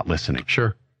that we're not listening.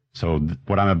 Sure. So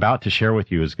what I'm about to share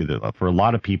with you is for a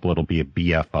lot of people, it'll be a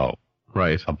BFO,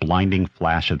 Right. a blinding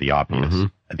flash of the obvious,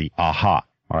 the aha.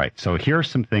 All right. So here are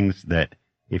some things that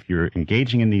if you're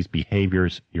engaging in these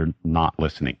behaviors, you're not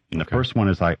listening. And the first one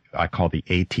is I call the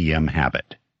ATM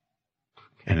habit.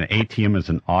 And an ATM is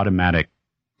an automatic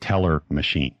teller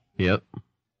machine. Yep.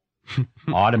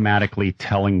 Automatically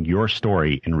telling your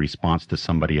story in response to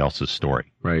somebody else's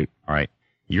story. Right. All right.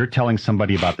 You're telling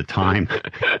somebody about the time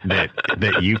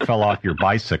that you fell off your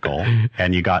bicycle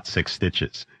and you got 6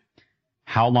 stitches.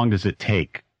 How long does it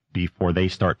take before they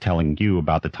start telling you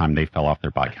about the time they fell off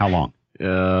their bike? How long?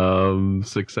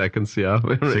 6 seconds, yeah.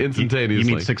 Instantaneously.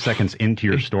 You mean 6 seconds into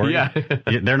your story? Yeah.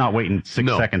 They're not waiting 6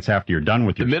 seconds after you're done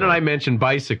with your The minute story. I mention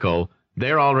bicycle,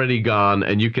 they're already gone,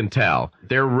 and you can tell.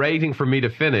 They're waiting for me to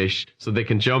finish so they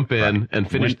can jump in and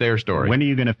finish their story. When are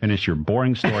you going to finish your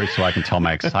boring story so I can tell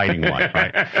my exciting one,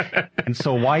 right? And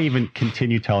so why even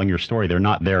continue telling your story? They're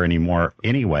not there anymore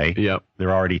anyway. Yep.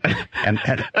 They're already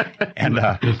they're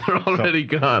already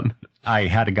gone. I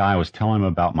had a guy, I was telling him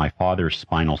about my father's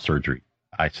spinal surgery.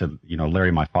 I said,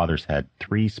 Larry, my father's had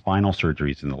 3 spinal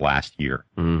surgeries in the last year,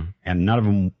 and none of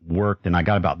them worked. And I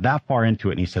got about that far into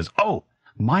it, and he says, oh,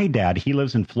 my dad, he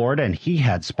lives in Florida, and he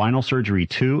had spinal surgery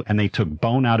too, and they took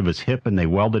bone out of his hip, and they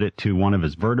welded it to one of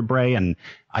his vertebrae. And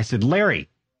I said, Larry.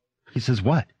 He says,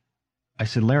 what? I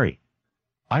said, Larry,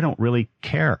 I don't really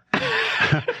care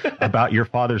about your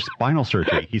father's spinal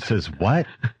surgery. He says, what?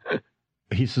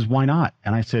 He says, why not?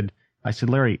 And I said,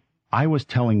 Larry, I was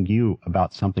telling you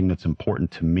about something that's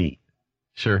important to me.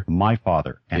 Sure. My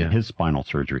father and his spinal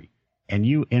surgery. And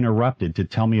you interrupted to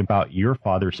tell me about your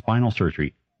father's spinal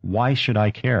surgery. Why should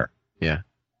I care? Yeah.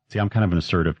 See, I'm kind of an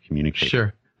assertive communicator.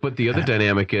 Sure. But the other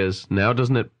dynamic is, now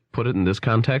doesn't it put it in this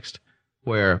context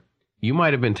where you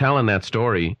might have been telling that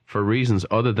story for reasons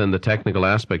other than the technical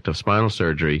aspect of spinal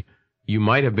surgery. You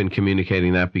might have been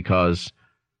communicating that because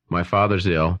my father's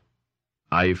ill.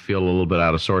 I feel a little bit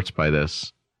out of sorts by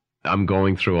this. I'm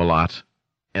going through a lot.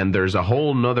 And there's a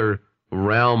whole nother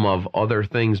realm of other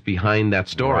things behind that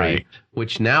story,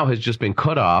 which now has just been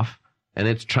cut off, and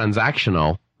it's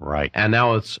transactional. Right. And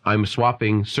now I'm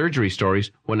swapping surgery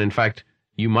stories when, in fact,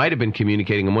 you might have been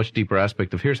communicating a much deeper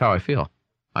aspect of here's how I feel.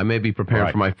 I may be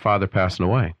preparing for my father passing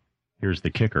away. Here's the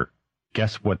kicker.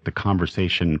 Guess what the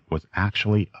conversation was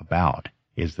actually about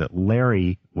is that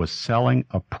Larry was selling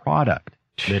a product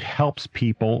that helps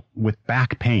people with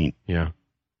back pain. Yeah.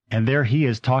 And there he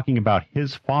is talking about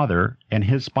his father and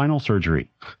his spinal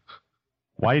surgery.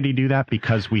 Why did he do that?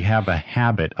 Because we have a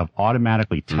habit of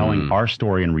automatically telling our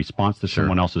story in response to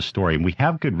someone else's story. And we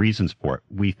have good reasons for it.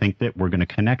 We think that we're going to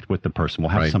connect with the person. We'll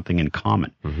have something in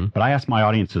common. But I ask my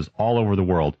audiences all over the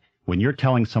world, when you're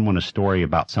telling someone a story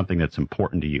about something that's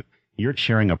important to you, you're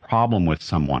sharing a problem with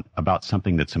someone about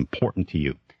something that's important to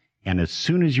you. And as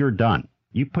soon as you're done,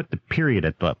 you put the period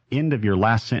at the end of your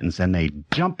last sentence and they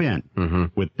jump in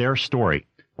with their story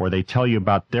or they tell you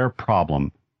about their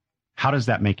problem. How does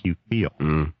that make you feel?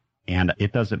 And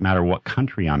it doesn't matter what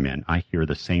country I'm in. I hear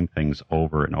the same things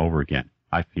over and over again.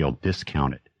 I feel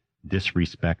discounted,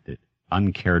 disrespected,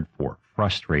 uncared for,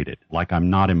 frustrated, like I'm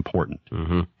not important.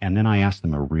 And then I ask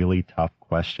them a really tough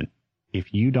question.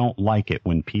 If you don't like it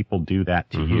when people do that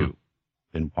to you,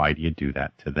 then why do you do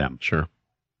that to them? Sure.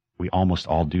 We almost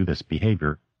all do this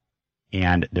behavior.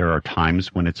 And there are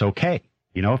times when it's okay.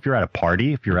 You know, if you're at a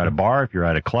party, if you're at a bar, if you're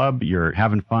at a club, you're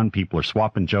having fun, people are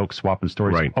swapping jokes, swapping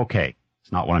stories. Right. Okay.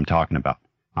 It's not what I'm talking about.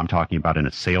 I'm talking about in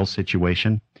a sales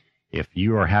situation. If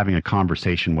you are having a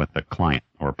conversation with a client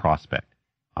or a prospect,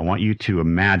 I want you to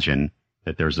imagine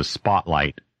that there's a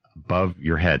spotlight above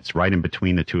your heads, right in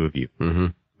between the two of you.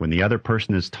 When the other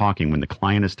person is talking, when the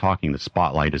client is talking, the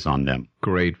spotlight is on them.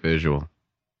 Great visual.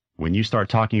 When you start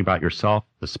talking about yourself,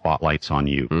 the spotlight's on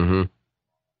you.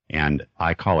 And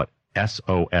I call it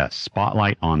SOS,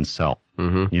 spotlight on self.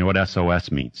 You know what SOS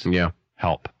means? Yeah.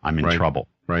 Help. I'm in trouble.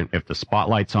 Right. If the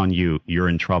spotlight's on you, you're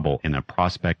in trouble in a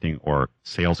prospecting or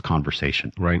sales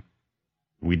conversation. Right.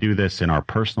 We do this in our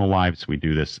personal lives. We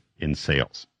do this in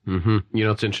sales. You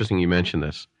know, it's interesting you mentioned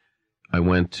this. I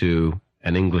went to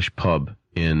an English pub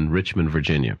in Richmond,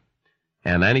 Virginia.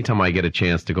 And anytime I get a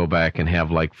chance to go back and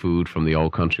have like food from the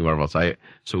old country, wherever else,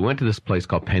 so we went to this place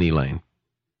called Penny Lane.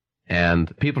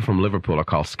 And people from Liverpool are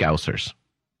called Scousers.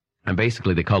 And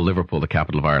basically they call Liverpool the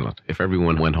capital of Ireland. If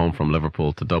everyone went home from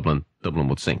Liverpool to Dublin, Dublin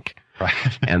would sink.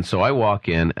 Right. And so I walk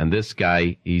in, and this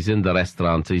guy, he's in the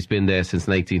restaurant. He's been there since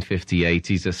 1958.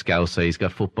 He's a Scouser. He's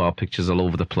got football pictures all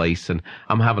over the place, and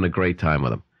I'm having a great time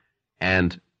with him.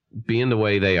 And being the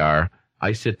way they are,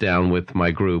 I sit down with my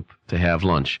group to have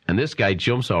lunch. And this guy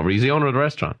jumps over. He's the owner of the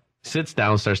restaurant. Sits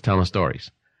down, starts telling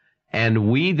stories. And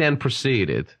we then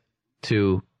proceeded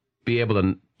to be able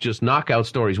to just knock out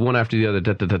stories one after the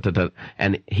other.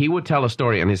 And he would tell a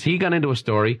story. And as he got into a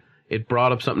story, it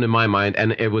brought up something in my mind.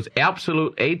 And it was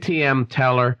absolute ATM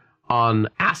teller on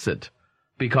acid.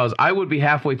 Because I would be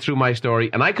halfway through my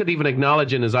story, and I could even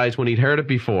acknowledge in his eyes when he'd heard it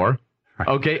before. Right.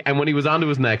 Okay, and when he was on to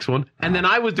his next one. And then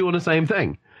I was doing the same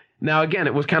thing. Now, again,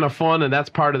 it was kind of fun, and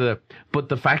that's part of the... But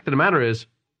the fact of the matter is,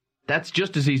 that's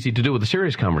just as easy to do with a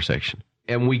serious conversation.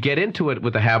 And we get into it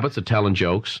with the habits of telling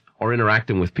jokes or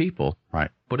interacting with people. Right.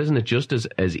 But isn't it just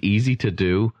as easy to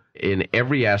do in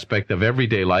every aspect of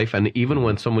everyday life, and even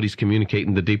when somebody's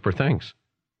communicating the deeper things?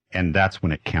 And that's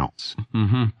when it counts.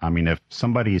 Mm-hmm. I mean, if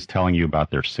somebody is telling you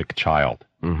about their sick child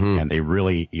and they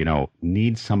really,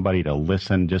 need somebody to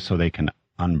listen just so they can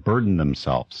unburden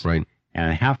themselves. Right.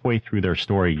 And halfway through their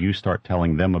story, you start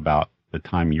telling them about the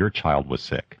time your child was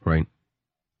sick. Right.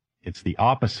 It's the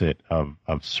opposite of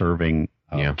serving,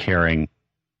 of caring,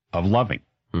 of loving.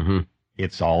 Mm-hmm.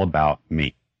 It's all about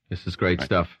me. This is great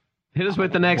stuff. Hit us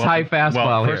with the next high fastball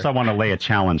Well, here. first I want to lay a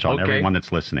challenge on everyone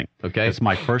that's listening. Okay. It's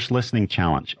my first listening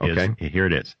challenge. Here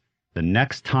it is. The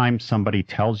next time somebody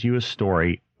tells you a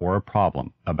story or a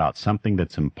problem about something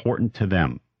that's important to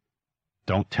them,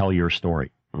 don't tell your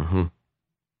story. Mm-hmm.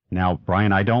 Now,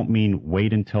 Brian, I don't mean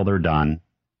wait until they're done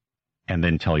and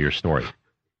then tell your story.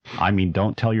 I mean,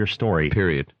 don't tell your story.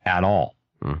 Period. At all.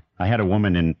 I had a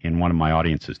woman in one of my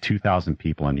audiences, 2,000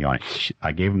 people in the audience.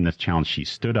 I gave them this challenge. She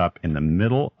stood up in the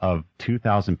middle of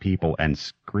 2,000 people and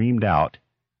screamed out,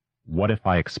 "What if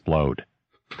I explode?"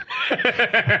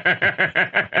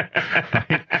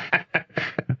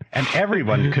 And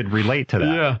everyone could relate to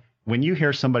that. Yeah. When you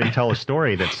hear somebody tell a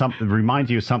story that something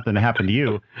reminds you of something that happened to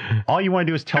you, all you want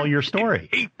to do is tell your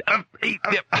story. All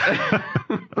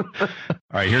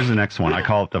right, here's the next one. I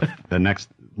call it the next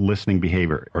listening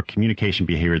behavior or communication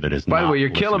behavior that is not By the way, you're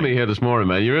listening. killing me here this morning,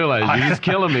 man. You realize you're just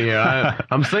killing me here.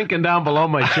 I'm sinking down below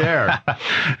my chair.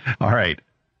 All right.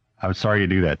 I'm sorry to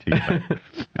do that to you.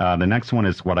 But, the next one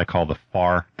is what I call the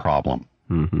FAR problem.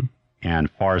 Mm-hmm.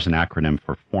 And FAR is an acronym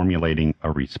for formulating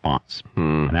a response.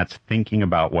 And that's thinking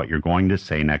about what you're going to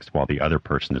say next while the other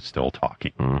person is still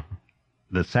talking.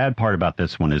 The sad part about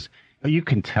this one is you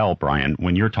can tell, Brian,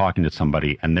 when you're talking to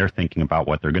somebody and they're thinking about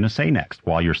what they're going to say next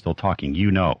while you're still talking, you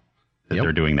know that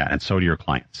they're doing that. And so do your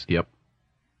clients. Yep.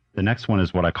 The next one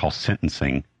is what I call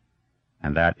sentencing.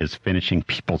 And that is finishing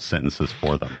people's sentences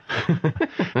for them.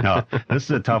 Now, this is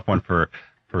a tough one for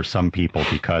some people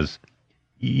because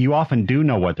you often do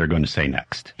know what they're going to say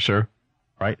next. Sure.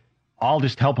 Right? I'll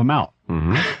just help them out.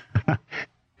 Mm-hmm.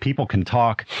 People can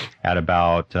talk at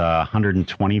about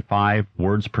 125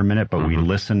 words per minute, but we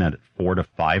listen at 400 to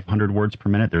 500 words per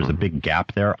minute. There's a big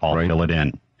gap there. I'll fill it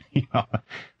in.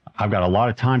 I've got a lot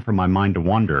of time for my mind to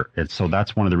wander. So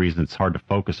that's one of the reasons it's hard to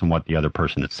focus on what the other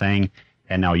person is saying.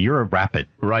 And now you're a rapid.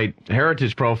 Right.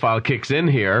 Heritage profile kicks in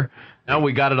here. Now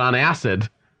we got it on acid.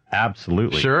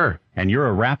 Absolutely. Sure. And you're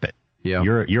a rapid. Yeah.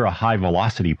 You're a high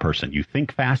velocity person. You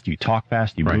think fast, you talk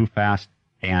fast, you move fast.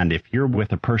 And if you're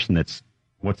with a person that's,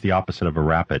 what's the opposite of a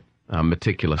rapid?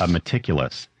 Meticulous. A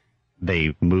meticulous.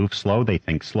 They move slow, they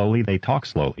think slowly, they talk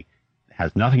slowly. It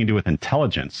has nothing to do with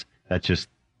intelligence. That's just,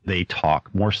 they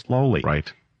talk more slowly.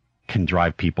 Right. Can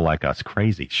drive people like us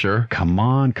crazy. Sure. Come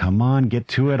on, get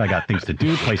to it. I got things to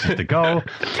do, places to go.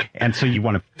 And so you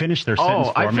want to finish their sentence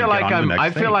for them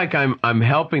I feel like I'm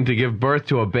helping to give birth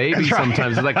to a baby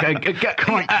sometimes. It's like,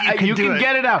 come on, you can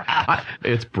get it out.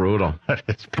 It's brutal.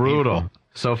 It's brutal. painful.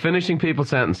 So finishing people's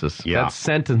sentences. Yeah. That's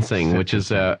sentencing, which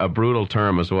is a brutal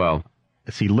term as well.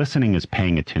 See, listening is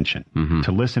paying attention.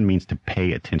 To listen means to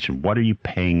pay attention. What are you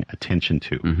paying attention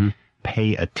to?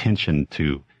 Pay attention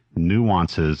to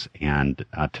nuances and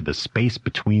to the space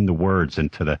between the words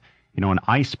and to the, an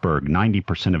iceberg,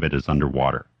 90% of it is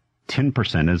underwater.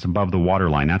 10% is above the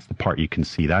waterline. That's the part you can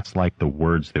see. That's like the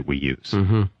words that we use.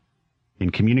 In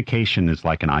communication is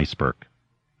like an iceberg.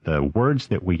 The words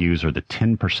that we use are the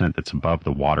 10% that's above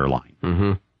the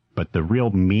waterline. But the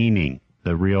real meaning,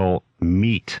 the real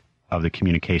meat of the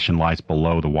communication lies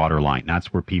below the waterline.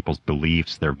 That's where people's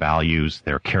beliefs, their values,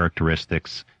 their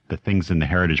characteristics, the things in the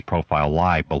heritage profile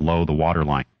lie below the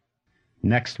waterline.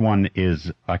 Next one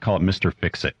is, I call it Mr.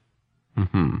 Fix-It.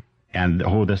 And,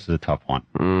 this is a tough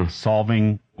one.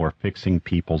 Solving or fixing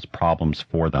people's problems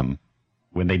for them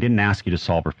when they didn't ask you to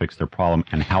solve or fix their problem,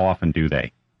 and how often do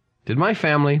they? Did my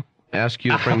family ask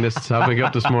you to bring this topic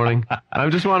up this morning? I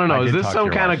just want to know, is this some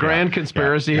kind of grand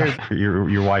conspiracy here?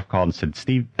 Your wife called and said,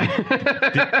 Steve,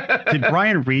 did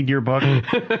Brian read your book?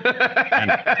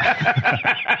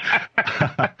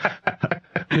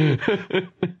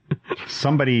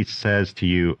 somebody says to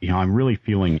you, I'm really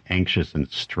feeling anxious and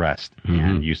stressed.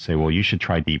 And you say, well, you should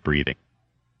try deep breathing.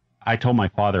 I told my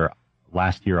father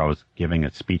last year I was giving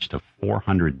a speech to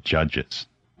 400 judges.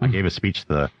 I gave a speech to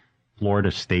the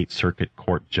Florida State Circuit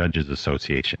Court Judges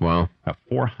Association. Wow.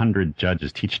 400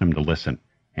 judges, teaching them to listen.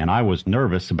 And I was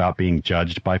nervous about being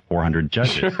judged by 400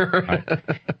 judges. Right?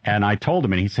 And I told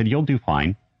him, and he said, you'll do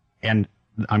fine. And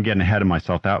I'm getting ahead of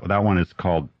myself. That one is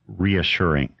called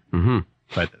reassuring.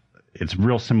 But it's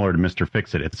real similar to Mr.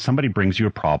 Fix-It. If somebody brings you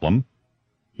a problem,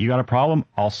 you got a problem,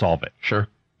 I'll solve it. Sure.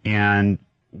 And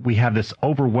we have this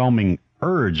overwhelming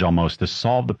urge almost to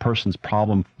solve the person's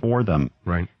problem for them.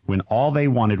 Right. When all they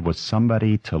wanted was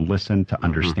somebody to listen, to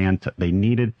understand, they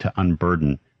needed to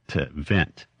unburden, to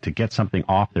vent, to get something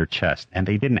off their chest. And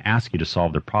they didn't ask you to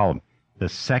solve their problem. The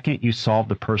second you solve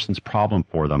the person's problem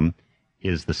for them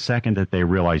is the second that they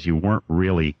realize you weren't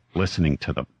really listening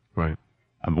to them. Right.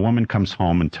 A woman comes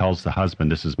home and tells the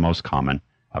husband, this is most common,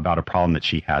 about a problem that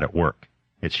she had at work,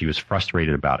 that she was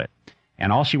frustrated about it.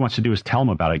 And all she wants to do is tell him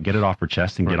about it, get it off her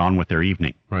chest, and get on with their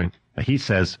evening. Right. He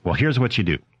says, well, here's what you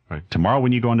do. Right. Tomorrow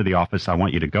when you go into the office, I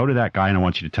want you to go to that guy and I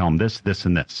want you to tell him this, this,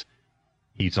 and this.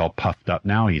 He's all puffed up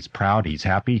now. He's proud. He's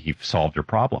happy. He's solved her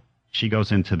problem. She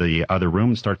goes into the other room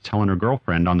and starts telling her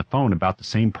girlfriend on the phone about the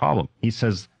same problem. He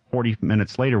says 40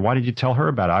 minutes later, why did you tell her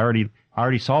about it? I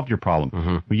already solved your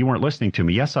problem. Well, you weren't listening to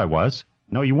me. Yes, I was.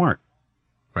 No, you weren't.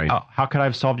 Right. How could I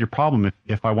have solved your problem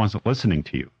if I wasn't listening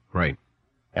to you? Right.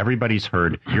 Everybody's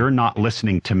heard, you're not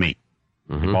listening to me.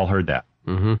 We've all heard that.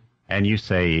 And you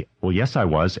say, well, yes, I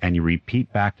was. And you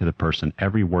repeat back to the person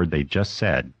every word they just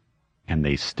said, and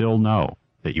they still know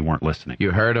that you weren't listening.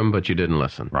 You heard them, but you didn't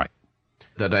listen. Right.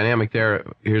 The dynamic there,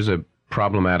 here's a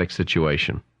problematic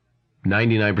situation.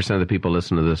 99% of the people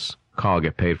listen to this call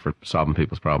get paid for solving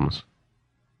people's problems.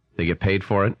 They get paid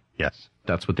for it. Yes.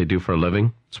 That's what they do for a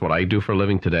living. It's what I do for a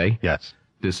living today. Yes.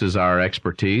 This is our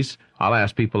expertise. I'll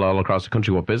ask people all across the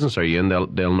country, what business are you in?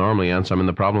 They'll normally answer, I'm in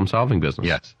the problem-solving business.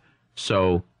 Yes.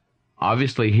 So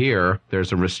obviously here,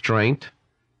 there's a restraint.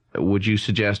 Would you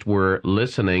suggest we're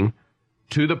listening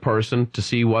to the person to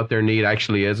see what their need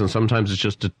actually is? And sometimes it's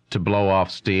just to blow off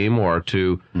steam or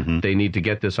they need to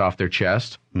get this off their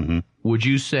chest. Would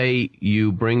you say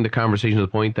you bring the conversation to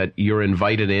the point that you're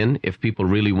invited in if people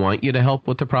really want you to help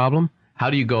with the problem? How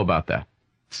do you go about that?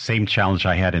 Same challenge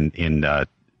I had in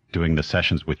doing the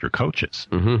sessions with your coaches.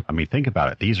 I mean, think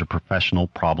about it. These are professional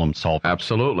problem solvers.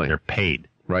 Absolutely. They're paid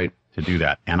right to do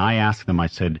that. And I asked them, I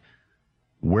said,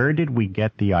 where did we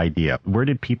get the idea? Where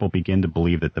did people begin to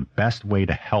believe that the best way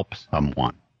to help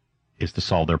someone is to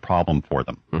solve their problem for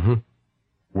them?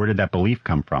 Where did that belief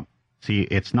come from? See,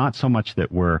 it's not so much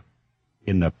that we're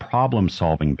in the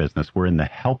problem-solving business. We're in the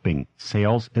helping.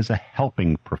 Sales is a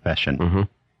helping profession.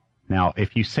 Now,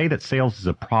 if you say that sales is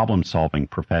a problem-solving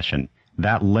profession,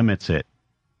 that limits it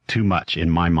too much in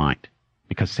my mind,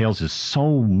 because sales is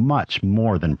so much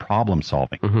more than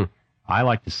problem-solving. I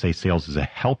like to say sales is a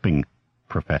helping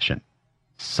profession.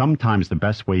 Sometimes the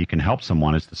best way you can help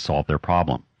someone is to solve their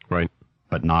problem. Right.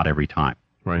 But not every time.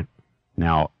 Right.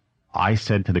 Now, I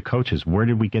said to the coaches, where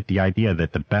did we get the idea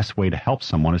that the best way to help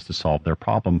someone is to solve their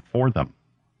problem for them?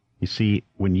 You see,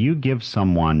 when you give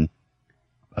someone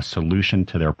a solution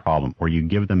to their problem or you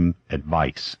give them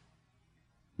advice,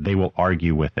 they will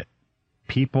argue with it.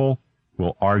 People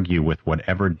will argue with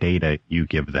whatever data you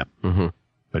give them.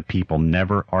 But people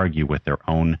never argue with their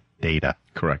own data.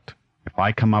 Correct. If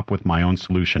I come up with my own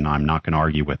solution, I'm not going to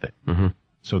argue with it.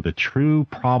 So the true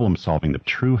problem solving, the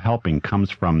true helping comes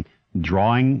from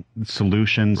drawing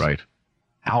solutions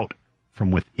out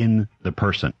from within the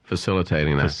person.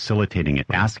 Facilitating that. Facilitating it,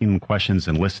 asking them questions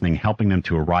and listening, helping them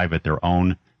to arrive at their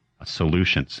own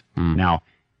solutions. Now,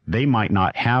 they might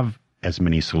not have as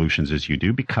many solutions as you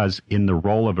do because in the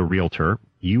role of a realtor,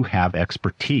 you have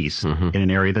expertise in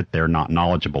an area that they're not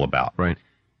knowledgeable about. Right.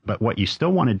 But what you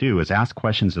still want to do is ask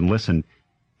questions and listen,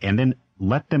 and then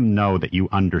let them know that you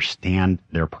understand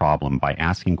their problem by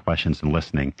asking questions and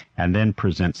listening, and then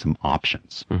present some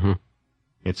options.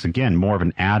 It's, again, more of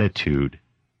an attitude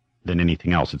than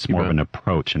anything else. It's more of an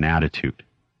approach, an attitude.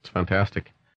 It's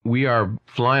fantastic. We are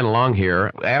flying along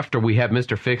here. After we have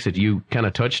Mr. Fix-It, you kind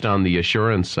of touched on the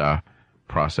assurance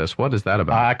process. What is that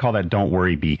about? I call that don't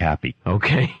worry, be happy.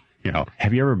 Okay. You know,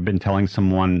 have you ever been telling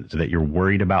someone that you're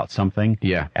worried about something?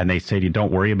 Yeah. And they say to you,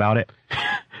 don't worry about it?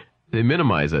 They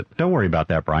minimize it. Don't worry about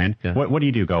that, Brian. Yeah. What do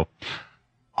you do? Go,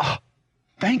 oh,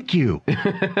 thank you.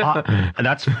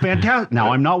 That's fantastic.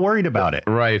 Now I'm not worried about it.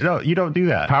 Right. No, you don't do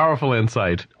that. Powerful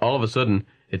insight. All of a sudden,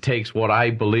 it takes what I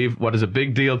believe, what is a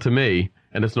big deal to me,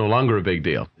 and it's no longer a big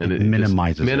deal. And it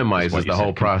minimizes the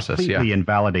whole process. Completely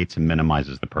invalidates and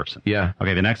minimizes the person. Yeah.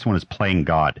 Okay, the next one is playing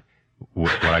God,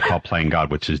 what I call playing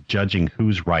God, which is judging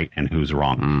who's right and who's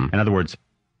wrong. In other words,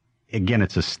 again,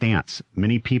 it's a stance.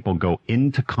 Many people go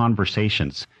into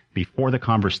conversations before the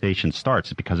conversation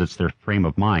starts because it's their frame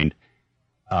of mind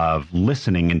of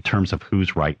listening in terms of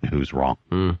who's right and who's wrong.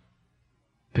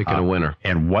 Picking a winner.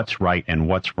 And what's right and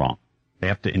what's wrong. They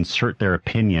have to insert their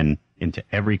opinion into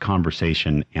every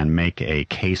conversation and make a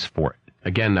case for it.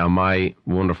 Again, now, my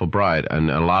wonderful bride and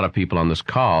a lot of people on this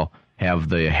call have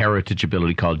the heritage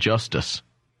ability called justice.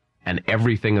 And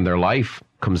everything in their life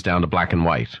comes down to black and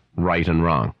white, right and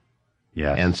wrong.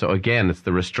 Yes. And so, again, it's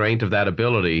the restraint of that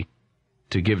ability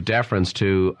to give deference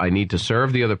to, I need to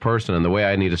serve the other person, and the way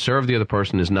I need to serve the other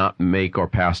person is not make or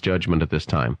pass judgment at this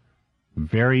time.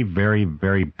 Very, very,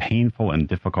 very painful and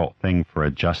difficult thing for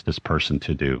a justice person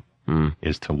to do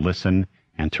is to listen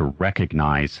and to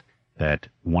recognize that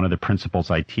one of the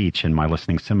principles I teach in my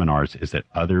listening seminars is that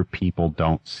other people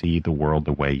don't see the world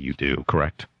the way you do.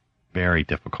 Correct. Very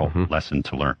difficult lesson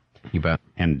to learn. You bet.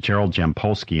 And Gerald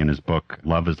Jampolsky, in his book,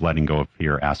 Love is Letting Go of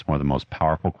Fear, asked one of the most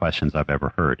powerful questions I've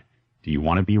ever heard. Do you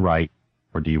want to be right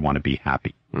or do you want to be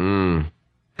happy? Can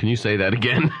you say that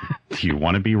again? Do you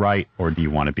want to be right or do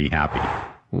you want to be happy?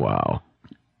 Wow.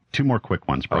 2 more quick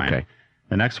ones, Brian. Okay.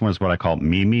 The next one is what I call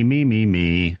me, me, me, me,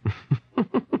 me.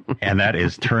 And that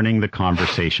is turning the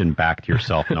conversation back to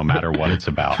yourself no matter what it's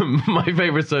about. My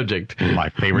favorite subject. My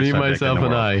favorite me, subject. Myself, in the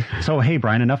and world. I. So, hey,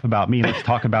 Brian, enough about me. Let's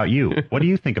talk about you. What do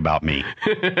you think about me?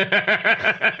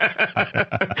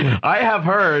 I have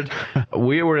heard,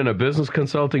 we were in a business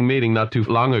consulting meeting not too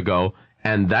long ago,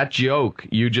 and that joke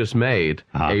you just made,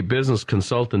 a business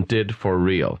consultant did for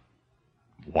real.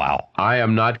 Wow. I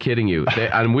am not kidding you.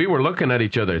 And we were looking at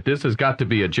each other. This has got to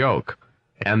be a joke.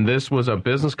 And this was a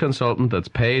business consultant that's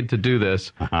paid to do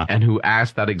this and who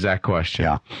asked that exact question.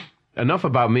 Yeah. Enough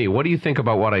about me. What do you think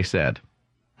about what I said?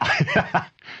 I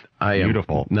am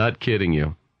Beautiful. Not kidding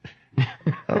you.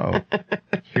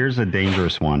 Here's a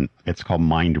dangerous one. It's called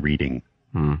mind reading.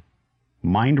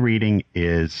 Mind reading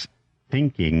is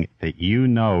thinking that you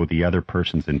know the other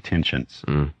person's intentions.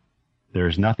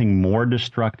 There's nothing more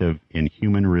destructive in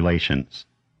human relations,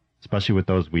 especially with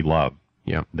those we love,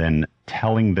 than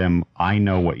telling them, I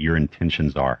know what your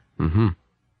intentions are.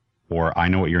 Or I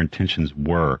know what your intentions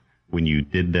were when you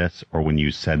did this or when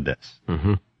you said this.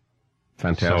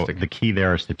 Fantastic. So the key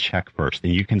there is to check first.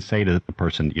 And you can say to the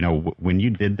person, you know, when you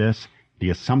did this, the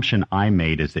assumption I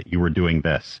made is that you were doing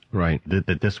this. Right.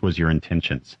 That this was your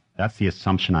intentions. That's the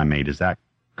assumption I made. Is that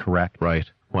correct?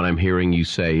 Right. What I'm hearing you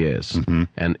say is.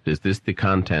 And is this the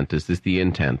content? Is this the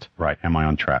intent? Right. Am I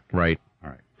on track? Right. All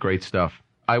right. Great stuff.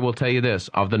 I will tell you this.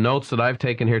 Of the notes that I've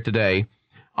taken here today,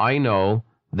 I know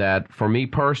that for me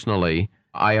personally,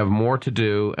 I have more to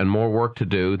do and more work to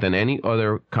do than any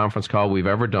other conference call we've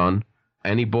ever done,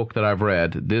 any book that I've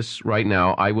read. This right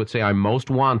now, I would say I'm most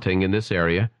wanting in this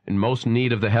area, in most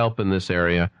need of the help in this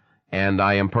area, and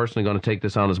I am personally going to take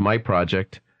this on as my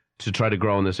project to try to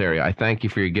grow in this area. I thank you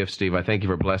for your gift, Steve. I thank you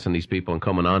for blessing these people and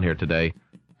coming on here today.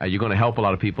 You're going to help a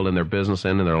lot of people in their business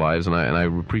and in their lives, and I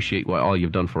appreciate all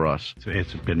you've done for us.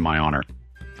 It's been my honor.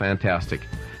 Fantastic.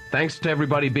 Thanks to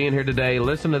everybody being here today.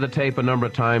 Listen to the tape a number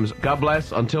of times. God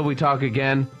bless. Until we talk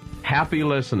again, happy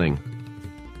listening.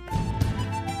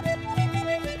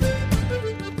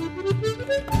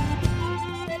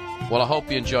 Well, I hope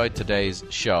you enjoyed today's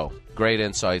show. Great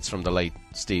insights from the late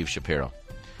Steve Shapiro.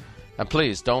 And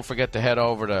please, don't forget to head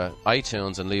over to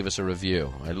iTunes and leave us a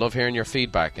review. I love hearing your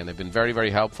feedback, and they've been very, very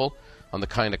helpful on the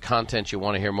kind of content you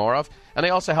want to hear more of. And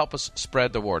they also help us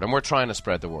spread the word, and we're trying to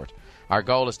spread the word. Our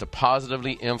goal is to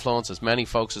positively influence as many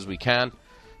folks as we can,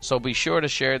 so be sure to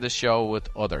share this show with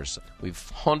others. We've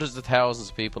hundreds of thousands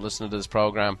of people listening to this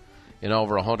program in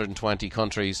over 120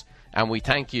 countries, and we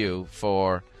thank you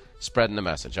for spreading the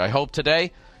message. I hope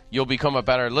today you'll become a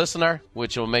better listener,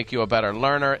 which will make you a better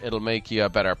learner, it'll make you a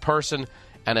better person,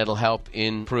 and it'll help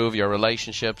improve your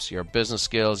relationships, your business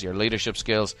skills, your leadership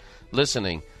skills.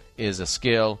 Listening is a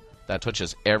skill that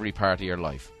touches every part of your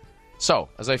life. So,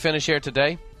 as I finish here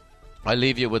today, I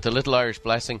leave you with a little Irish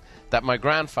blessing that my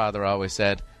grandfather always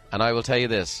said, and I will tell you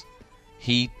this,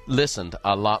 he listened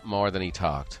a lot more than he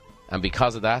talked. And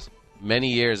because of that, many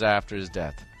years after his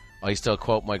death, I still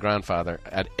quote my grandfather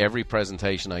at every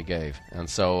presentation I gave. And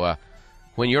so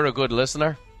when you're a good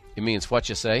listener, it means what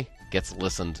you say gets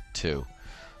listened to.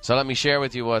 So let me share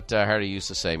with you what Harry used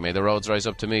to say. May the roads rise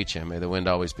up to meet you. May the wind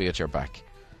always be at your back.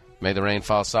 May the rain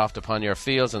fall soft upon your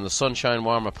fields and the sunshine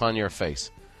warm upon your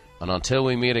face. And until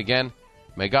we meet again,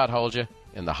 may God hold you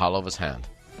in the hollow of his hand.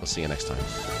 We'll see you next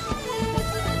time.